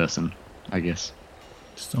 some person, I guess.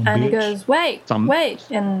 Some And he bitch. goes, wait, Some- wait,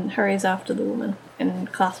 and hurries after the woman and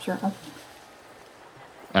clasps her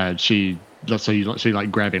arm. She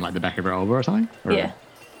like grabbing like the back of her elbow or something. Or, Yeah.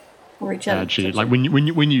 Or reach out. and She touch like her.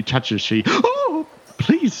 when you touch her, she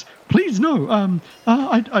please no.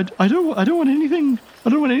 I don't want anything. I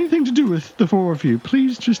don't want anything to do with the four of you.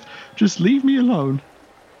 Please just leave me alone.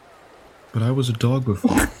 But I was a dog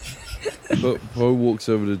before. But Poe walks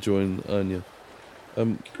over to join Anya.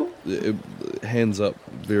 Hands up,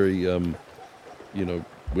 very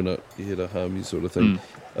we're not here to harm you, sort of thing.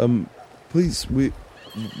 Please, we're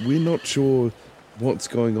not sure what's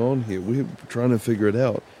going on here. We're trying to figure it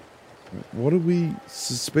out. What are we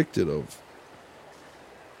suspected of?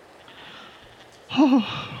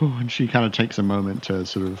 And she kind of takes a moment to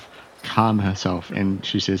sort of calm herself, and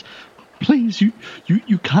she says, please, you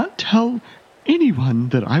can't tell anyone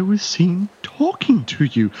that I was seen talking to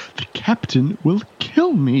you. The captain will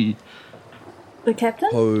kill me. The captain?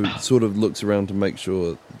 Poe sort of looks around to make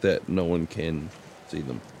sure that no one can see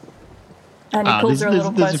them. And he pulls her a there's-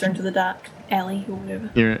 little there's a closer few- into the dark alley or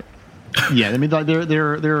whatever. I mean, like,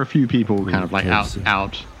 there are a few people kind of like closer.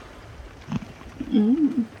 out.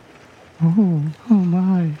 Oh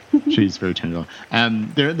my! She's very tender.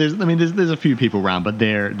 There's a few people around, but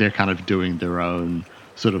they're kind of doing their own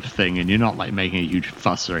sort of thing, and you're not like making a huge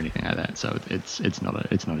fuss or anything like that. So it's not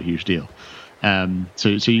a huge deal. So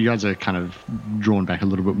you guys are kind of drawn back a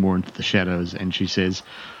little bit more into the shadows, and she says,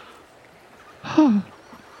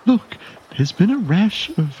 look, there's been a rash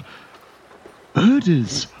of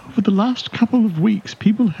murders over the last couple of weeks.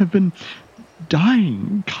 People have been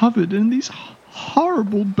dying, covered in these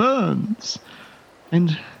horrible burns,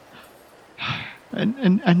 and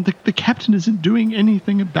the captain isn't doing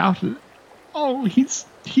anything about it. Oh, he's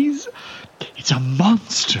a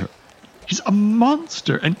monster. He's a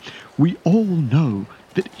monster, and we all know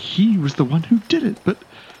that he was the one who did it, but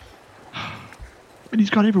he's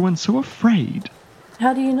got everyone so afraid.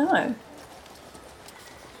 How do you know?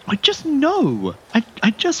 I just know.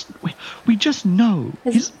 We just know.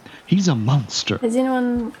 He's a monster. Has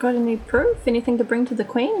anyone got any proof? Anything to bring to the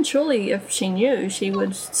Queen? Surely if she knew, she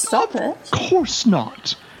would stop it. Of course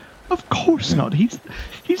not. Of course not. He's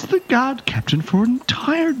the guard captain for an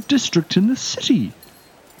entire district in the city.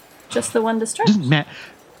 Just the one district? It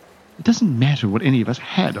doesn't matter what any of us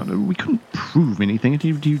had on it. We couldn't prove anything.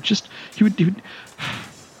 He would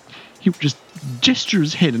just gesture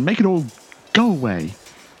his head and make it all go away.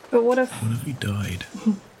 But what if What if he died?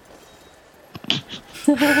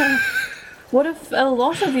 what if a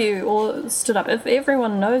lot of you all stood up? If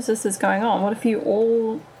everyone knows this is going on, what if you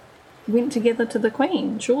all went together to the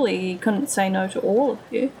Queen? Surely he couldn't say no to all of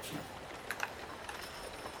you.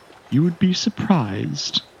 You would be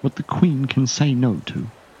surprised what the Queen can say no to.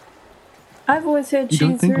 I've always heard You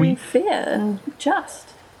don't she's think very we- fair and just.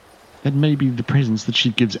 That may be the presence that she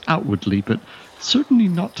gives outwardly, but certainly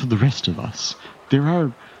not to the rest of us. There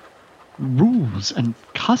are rules and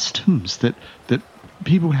customs that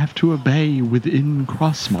people have to obey within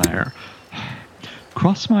Crossmire.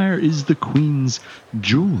 Crossmire is the Queen's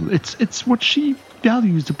jewel. It's what she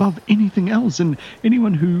values above anything else, and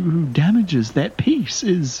anyone who damages that peace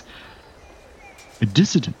is a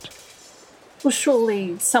dissident. Well,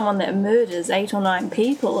 surely someone that murders 8 or 9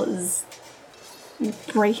 people is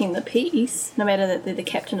breaking the peace, no matter that they're the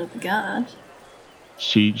captain of the guard.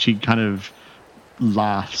 She kind of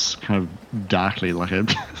laughs kind of darkly like a...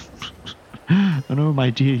 Oh no, my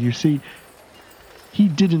dear, you see, he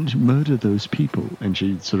didn't murder those people. And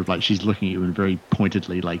she sort of like, she's looking at you and very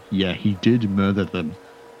pointedly like, yeah, he did murder them.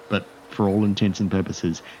 But for all intents and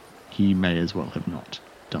purposes, he may as well have not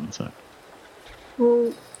done so.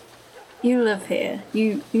 Well, you live here.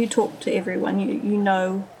 You talk to everyone. You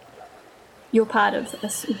know you're part of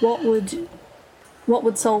this. What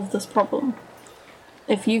would solve this problem?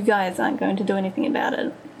 If you guys aren't going to do anything about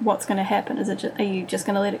it, what's going to happen? Are you just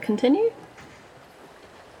going to let it continue?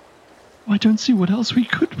 I don't see what else we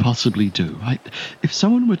could possibly do. If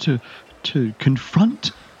someone were to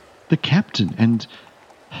confront the captain and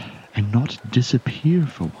not disappear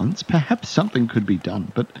for once, perhaps something could be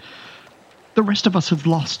done. But the rest of us have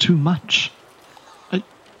lost too much.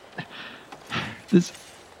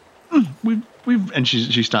 And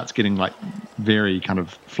she starts getting like very kind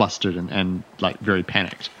of flustered and like very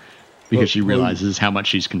panicked because she realizes how much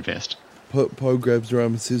she's confessed. Poe grabs her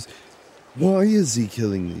arm and says, "Why is he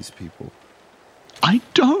killing these people?" I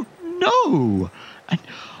don't know. And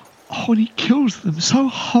he kills them so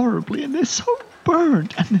horribly, and they're so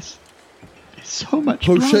burned, and there's so much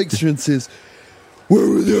Poe blood. shakes her and says, "Where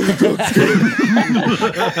were the other drugs?"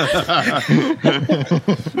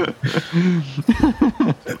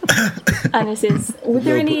 And it says, were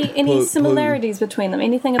there No, any Poe- similarities between them?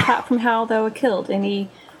 Anything apart from how they were killed? Any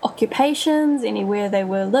occupations? Anywhere they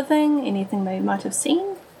were living? Anything they might have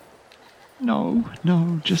seen? No,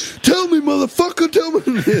 just... "Tell me, motherfucker, tell me!"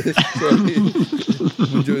 Sorry.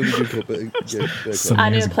 I'm enjoying the good cop. Back Some-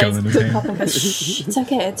 Anya has a plays gun in his good hand. cop and goes, "Shh, it's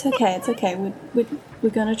okay. We're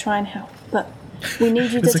going to try and help, but we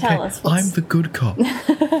need you It's to okay. tell us what's... I'm the good cop.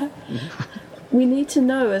 We need to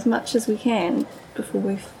know as much as we can before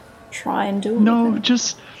we try and do No, anything."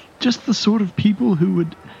 just the sort of people who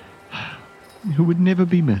would never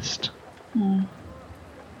be missed.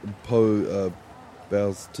 Poe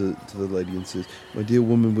bows to the lady and says, "My dear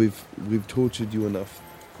woman, we've tortured you enough.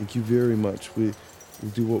 Thank you very much. We'll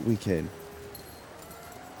do what we can."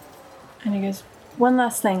 And he goes, "One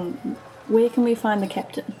last thing. Where can we find the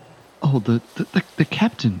captain?" Oh, the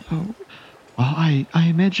captain. Oh, well, I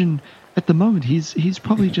imagine at the moment he's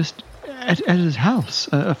probably just at his house,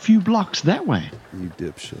 a few blocks that way. You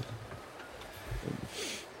dipshit.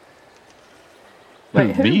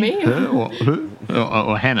 Wait, who, me? Her,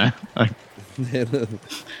 or Hannah?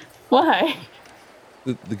 Why?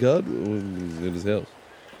 The guard was at his house.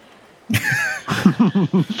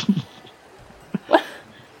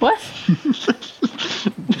 What?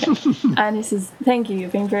 And he says, "Thank you,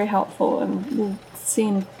 you've been very helpful, and we'll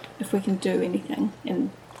see if we can do anything." And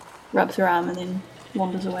rubs her arm and then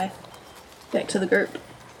wanders away. Back to the group.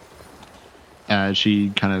 She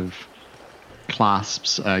kind of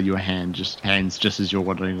clasps your hands just as you're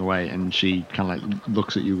wandering away, and she kind of like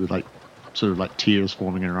looks at you with like sort of like tears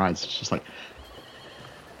forming in her eyes. It's just like,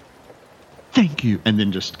 "Thank you," and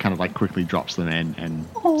then just kind of like quickly drops them and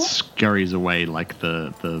scurries away like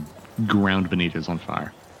the ground beneath is on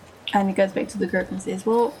fire. And he goes back to the group and says,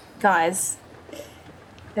 "Well, guys,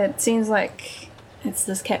 it seems like it's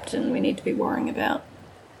this captain we need to be worrying about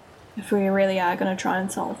if we really are going to try and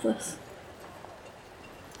solve this."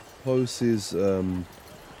 Poe says,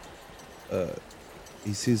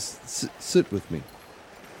 he says, sit with me.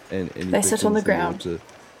 And he They sit on the beckons ground.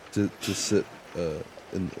 them to sit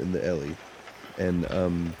in the alley. And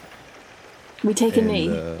We take a knee.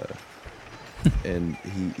 and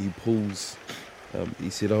he pulls.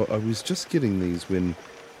 He said, I was just getting these when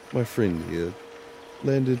my friend here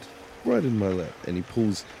landed right in my lap. And he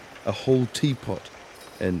pulls a whole teapot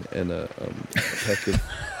and a pack of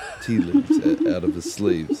tea leaves out of his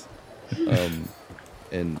sleeves.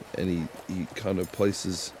 And he kind of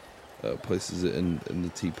places it in the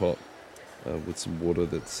teapot with some water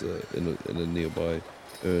that's in a nearby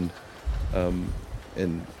urn. And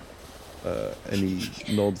he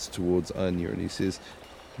nods towards Anya and he says,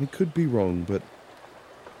 "I could be wrong, but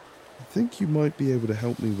I think you might be able to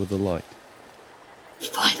help me with a light."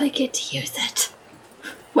 Finally get to use it.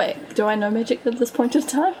 Wait, do I know magic at this point in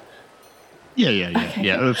time? Yeah. Okay.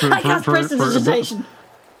 Yeah. I cast prestidigitation.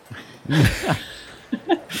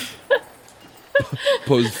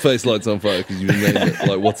 Poe's face lights on fire because you named it.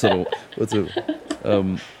 Like, what's it?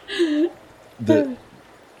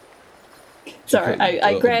 Sorry,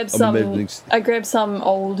 I grabbed some. imagining- I grabbed some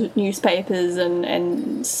old newspapers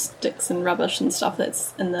and sticks and rubbish and stuff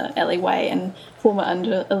that's in the alleyway and form it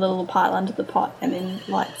under a little pile under the pot, and then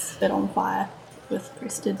lights it on fire. with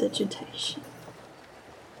prestidigitation.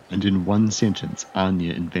 And in one sentence,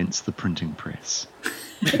 Anya invents the printing press.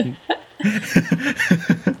 The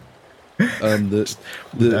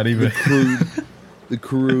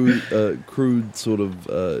crude sort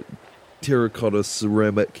of terracotta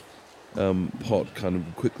ceramic pot kind of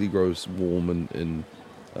quickly grows warm in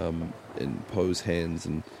Poe's hands,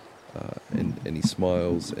 and he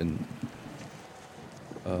smiles and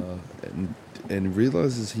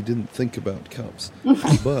realizes he didn't think about cups,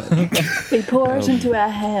 but We pour it into our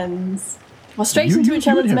hands. Or straight into each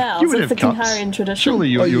other's mouths. It's the Kinharian tradition.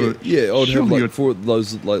 Surely I'd have surely like four of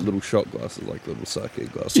those like little shot glasses, like little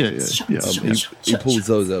sake glasses. Yeah. He pulls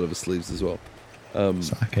those out of his sleeves as well.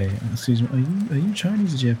 Sake. Excuse me. Are you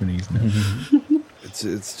Chinese or Japanese now? It's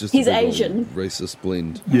just He's a big Asian. old racist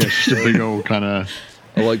blend. Yeah, it's just a big old kind of.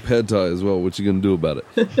 I like pad thai as well. What you gonna do about it?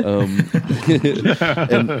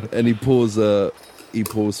 And he pours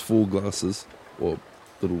 4 glasses or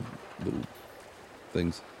little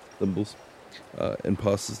things, thimbles, and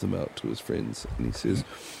passes them out to his friends. And he says,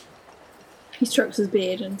 He strokes his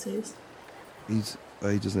beard and says, he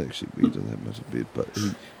doesn't have much of a beard, but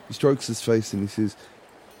he strokes his face and he says,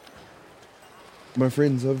 "My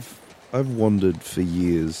friends, I've wandered for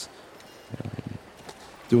years,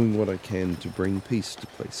 doing what I can to bring peace to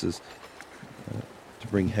places, to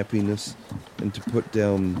bring happiness, and to put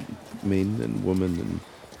down men and women and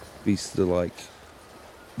beasts alike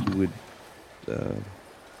who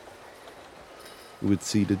would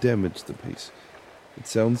see to damage the peace. It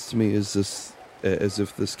sounds to me as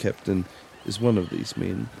if this captain is one of these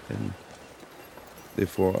men, and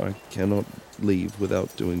therefore I cannot leave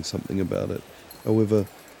without doing something about it. However,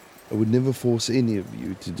 I would never force any of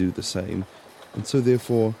you to do the same, and so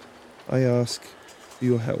therefore I ask for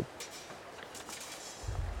your help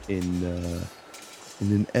in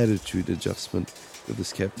an attitude adjustment for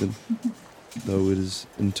this captain, though it is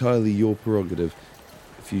entirely your prerogative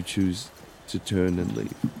if you choose to turn and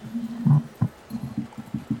leave."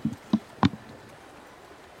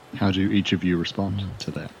 How do each of you respond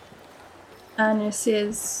to that? Anya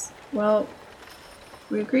says, well,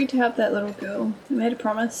 we agreed to help that little girl. We made a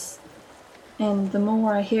promise. And the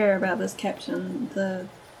more I hear about this captain, the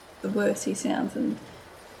worse he sounds. And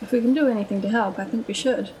if we can do anything to help, I think we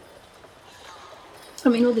should. I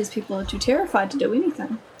mean, all these people are too terrified to do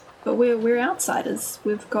anything. But we're outsiders.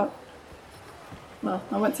 We've got... Well,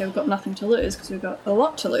 I won't say we've got nothing to lose, because we've got a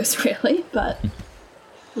lot to lose, really. But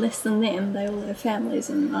less than them, they all have families.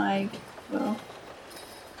 And my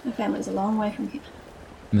family's a long way from here.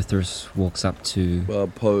 Mithras walks up to...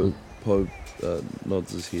 Poe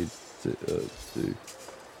nods his head to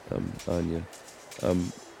Anya.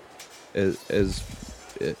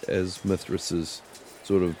 As Mithras is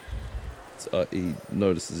sort of... he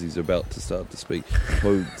notices he's about to start to speak.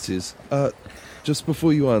 Poe says, just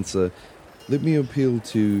before you answer, let me appeal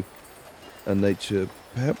to a nature.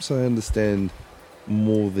 Perhaps I understand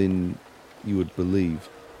more than you would believe.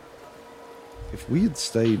 If we had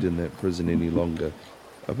stayed in that prison any longer,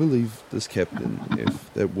 I believe this captain,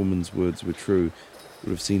 if that woman's words were true,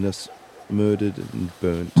 would have seen us murdered and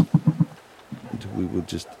burnt until we were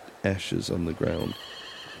just ashes on the ground.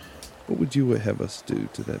 What would you have us do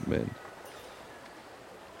to that man?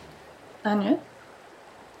 Anya?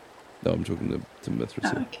 No, I'm talking to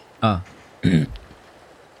Mithras. Oh, Ah. okay.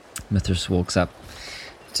 Mithras walks up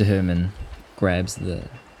to him and grabs the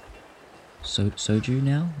soju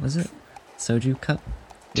now, was it? Soju cup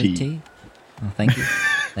with Tea. tea? Oh, thank you.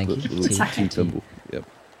 Thank you. Little tea thimble. Yep.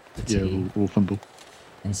 The Yeah, tea. we'll fumble.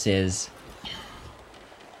 And says,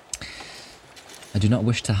 I do not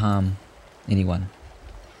wish to harm anyone,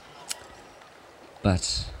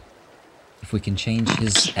 but if we can change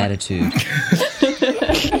his attitude,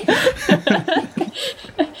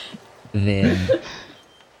 then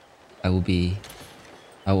I'll be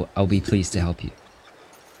pleased to help you.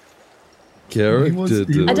 Character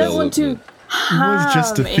I don't want to He was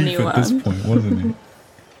just a thief anyone. at this point, wasn't he?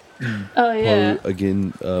 Oh, yeah. Poe,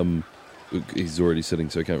 again, he's already sitting,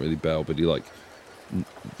 so I can't really bow, but he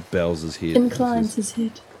bows his head. and Inclines says, his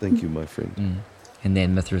head. Thank you, my friend. And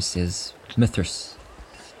then Mithras says, Mithras,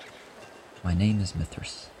 my name is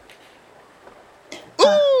Mithras.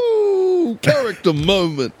 Ooh, character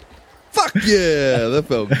moment. Fuck yeah, that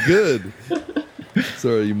felt good.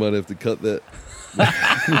 Sorry, you might have to cut that.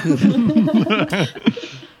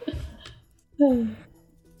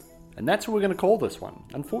 And that's what we're going to call this one.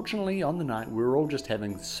 Unfortunately, on the night, we were all just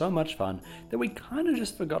having so much fun that we kind of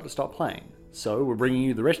just forgot to stop playing. So we're bringing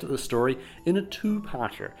you the rest of the story in a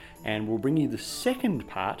 2-parter, and we'll bring you the second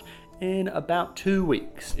part in about 2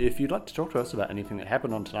 weeks. If you'd like to talk to us about anything that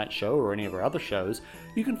happened on tonight's show or any of our other shows,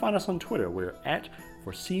 you can find us on Twitter. We're at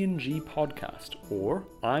for CNG Podcast, or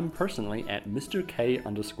I'm personally at Mr.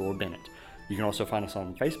 K_Bennett. You can also find us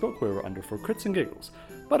on Facebook, where we're under For Crits and Giggles.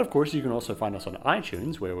 But of course, you can also find us on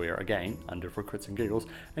iTunes, where we are again under For Crits and Giggles.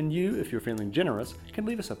 And you, if you're feeling generous, can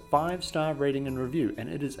leave us a 5-star rating and review, and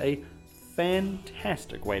it is a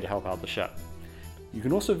fantastic way to help out the show. You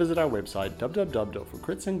can also visit our website,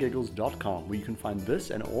 www.forcritsandgiggles.com, where you can find this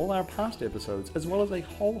and all our past episodes, as well as a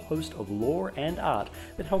whole host of lore and art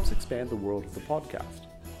that helps expand the world of the podcast.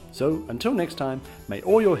 So, until next time, may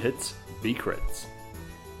all your hits be crits.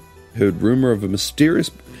 Heard rumor of a mysterious...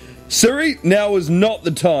 Siri, now is not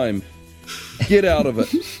the time. Get out of it.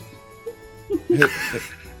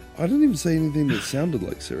 I didn't even say anything that sounded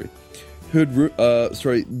like Siri.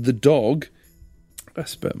 The dog... I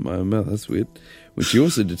spat in my own mouth, that's weird. When she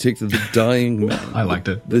also detected the dying man. I liked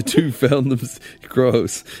it. The two found them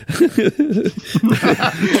gross. Fully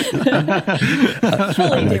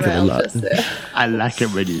derailed us there. I like it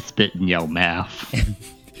when you spit in your mouth.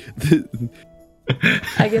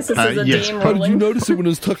 I guess this is a yes. DM How did you rolling. notice it when it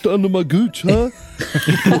was tucked under my gooch, huh?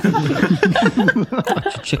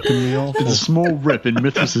 Checking me off. There's a small rip in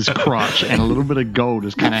Mithras' crotch, and a little bit of gold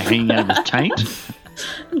is kind of hanging out of his taint.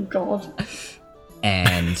 Oh, God.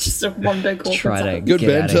 And Just a one big awkward try to silence. Good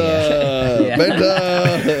get out of here.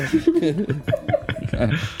 banter!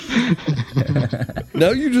 Banter!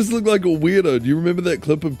 Now you just look like a weirdo. Do you remember that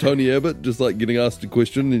clip of Tony Abbott just like getting asked a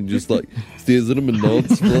question and just like stares at him and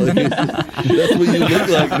nods? Like, that's what you look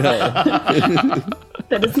like now.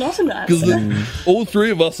 That is not an Because answer. all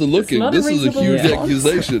three of us are looking. not a This is a reasonable huge response.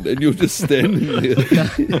 accusation, and you're just standing there.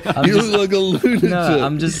 You look like a lunatic. No,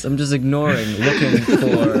 I'm just ignoring, looking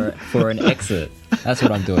for an exit. That's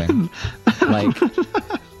what I'm doing. Like,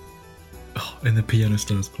 And the piano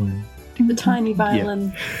starts playing. The tiny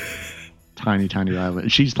violin. Tiny violin.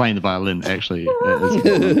 She's playing the violin, actually.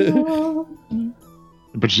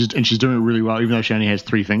 But she's doing it really well, even though she only has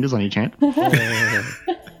 3 fingers on each hand.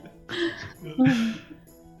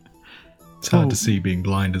 It's hard to see being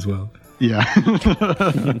blind as well. Yeah. Three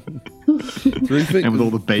fingers, And with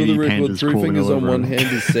all the baby pandas 3 crawling fingers all on over one him.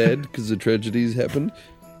 hand is sad because the tragedies happened.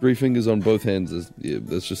 3 fingers on both hands is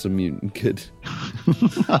that's just a mutant kid.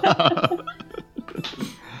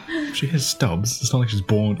 She has stubs. It's not like she's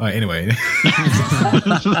born. Anyway.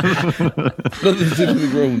 Nothing's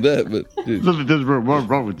anything wrong with that, but dude, There's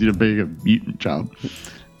wrong with you being a mutant child.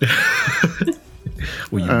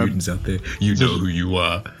 Well, you mutants out there, you know who you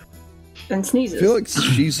are. And I sneezes. feel like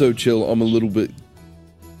she's so chill. I'm a little bit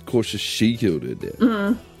cautious. She killed her dad.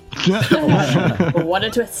 What a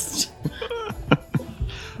twist.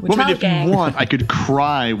 Well, I mean, if gang. you want, I could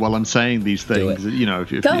cry while I'm saying these Do things. You know, if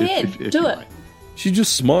Go ahead, if do you it. like. She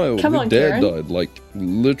just smiled. Come her on, dad Karen. died like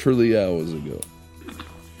literally hours ago.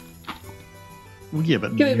 Well, yeah,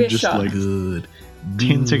 but Give it a you bit just shot. like Good.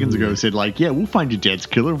 10 seconds ago said like, yeah, we'll find your dad's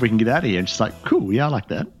killer if we can get out of here. And she's like, cool, yeah, I like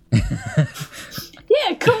that.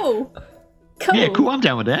 Yeah, cool. Cool. Yeah, cool, I'm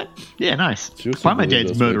down with that. Yeah, nice. She also Find my believed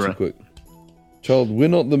dad's us way too murderer. quick. Child, we're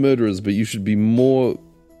not the murderers, but you should be more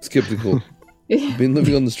skeptical. You've been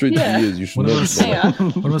living on the streets Yeah. for years. You should What know else? this. Yeah.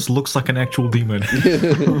 One of us looks like an actual demon.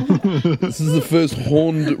 This is the first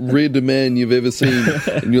horned red man you've ever seen.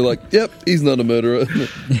 And you're like, yep, he's not a murderer.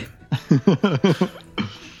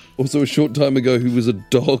 Also, a short time ago, he was a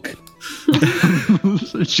dog.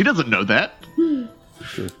 She doesn't know that.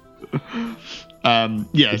 Sure.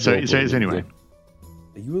 Yeah, so anyway.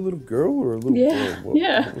 Are you a little girl or a little Yeah, boy?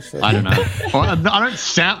 yeah. what's that? I don't know. Well, I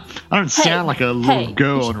don't sound like a little Hey,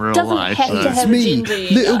 girl in real doesn't life. have So. to have a gender,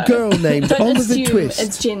 you know. named Don't assume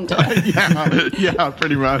it's gender. yeah,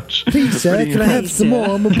 pretty much. Please, sir, can I have some more?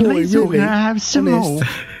 I'm a boy, Please, really. can I have some Honest. more?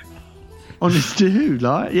 Honest to who?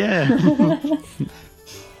 Like, yeah.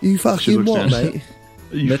 You She fucking looks what, down. mate?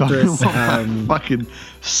 You Mithras, fucking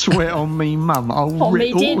sweat on me, mum. I'll On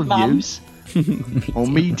me rip dead all mum. of yous.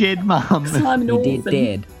 On me dead, mum. I'm an you did orphan.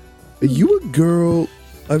 dead. Are you a girl?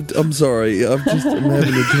 I'm sorry. I'm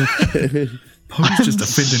having a... Poe's just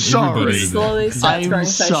offending sorry. everybody. Slowly starts growing I'm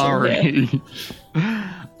facial hair. sorry.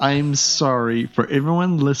 I'm sorry for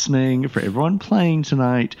everyone listening, for everyone playing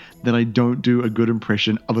tonight, that I don't do a good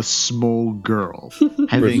impression of a small girl.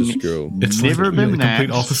 Having British girl. It's never like been the that.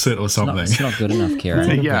 complete opposite or something. It's not good enough,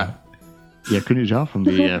 Karen. Yeah. Yeah, couldn't you tell from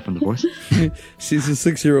the voice? She's a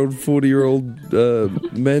 6-year-old,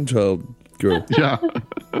 40-year-old man-child girl. Yeah.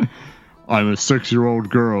 I'm a 6-year-old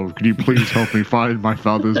girl. Could you please help me find my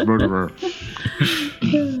father's murderer?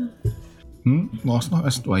 Well, it's not.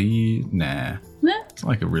 It's like, nah. Nah. It's not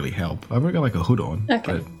like it really help. I've got like a hood on.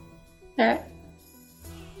 Okay. But Alright.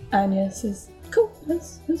 Anya says, "Cool,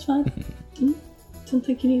 that's fine. Don't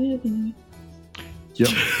think you need anything." Yep.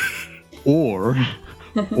 Or,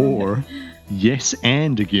 yes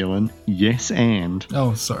and Gillen, yes and.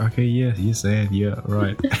 Oh, sorry. Okay, yeah, yes, and yeah,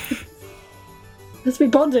 right. Let's be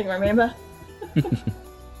bonding, remember?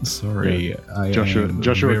 Sorry, I Joshua, am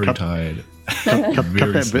cut very tired. cut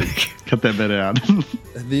Very that bit. sick. Cut that bit out.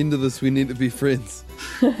 At the end of this, we need to be friends.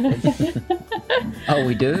 Oh,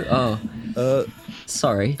 we do? Oh,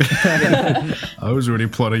 sorry. I was already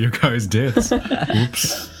plotting your guys' deaths.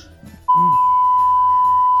 Oops.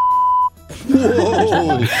 Whoa!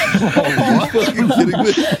 Are you fucking kidding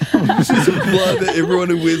me? She's implied that everyone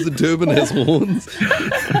who wears a turban has horns.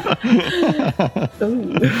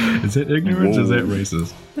 Ooh. Is that ignorance or is that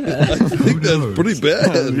racist? I think that's pretty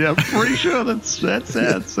bad. Yeah, pretty sure that's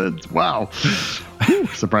wow. Whew,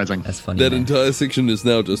 surprising. That's funny. That man. entire section is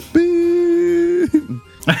now just beep.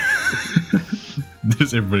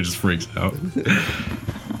 Everybody just freaks out.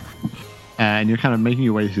 And you're kind of making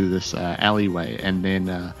your way through this alleyway, and then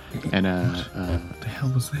What the hell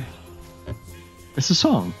was that? it's a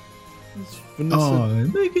song. Oh,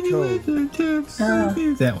 making you way to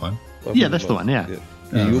that one. Yeah, that's the one. Yeah,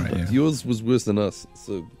 Oh, right, yeah. Yours was worse than us.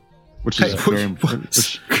 So which Hey, is what- very.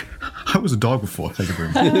 what? I was a dog before. Thank you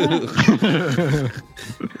very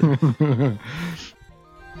much.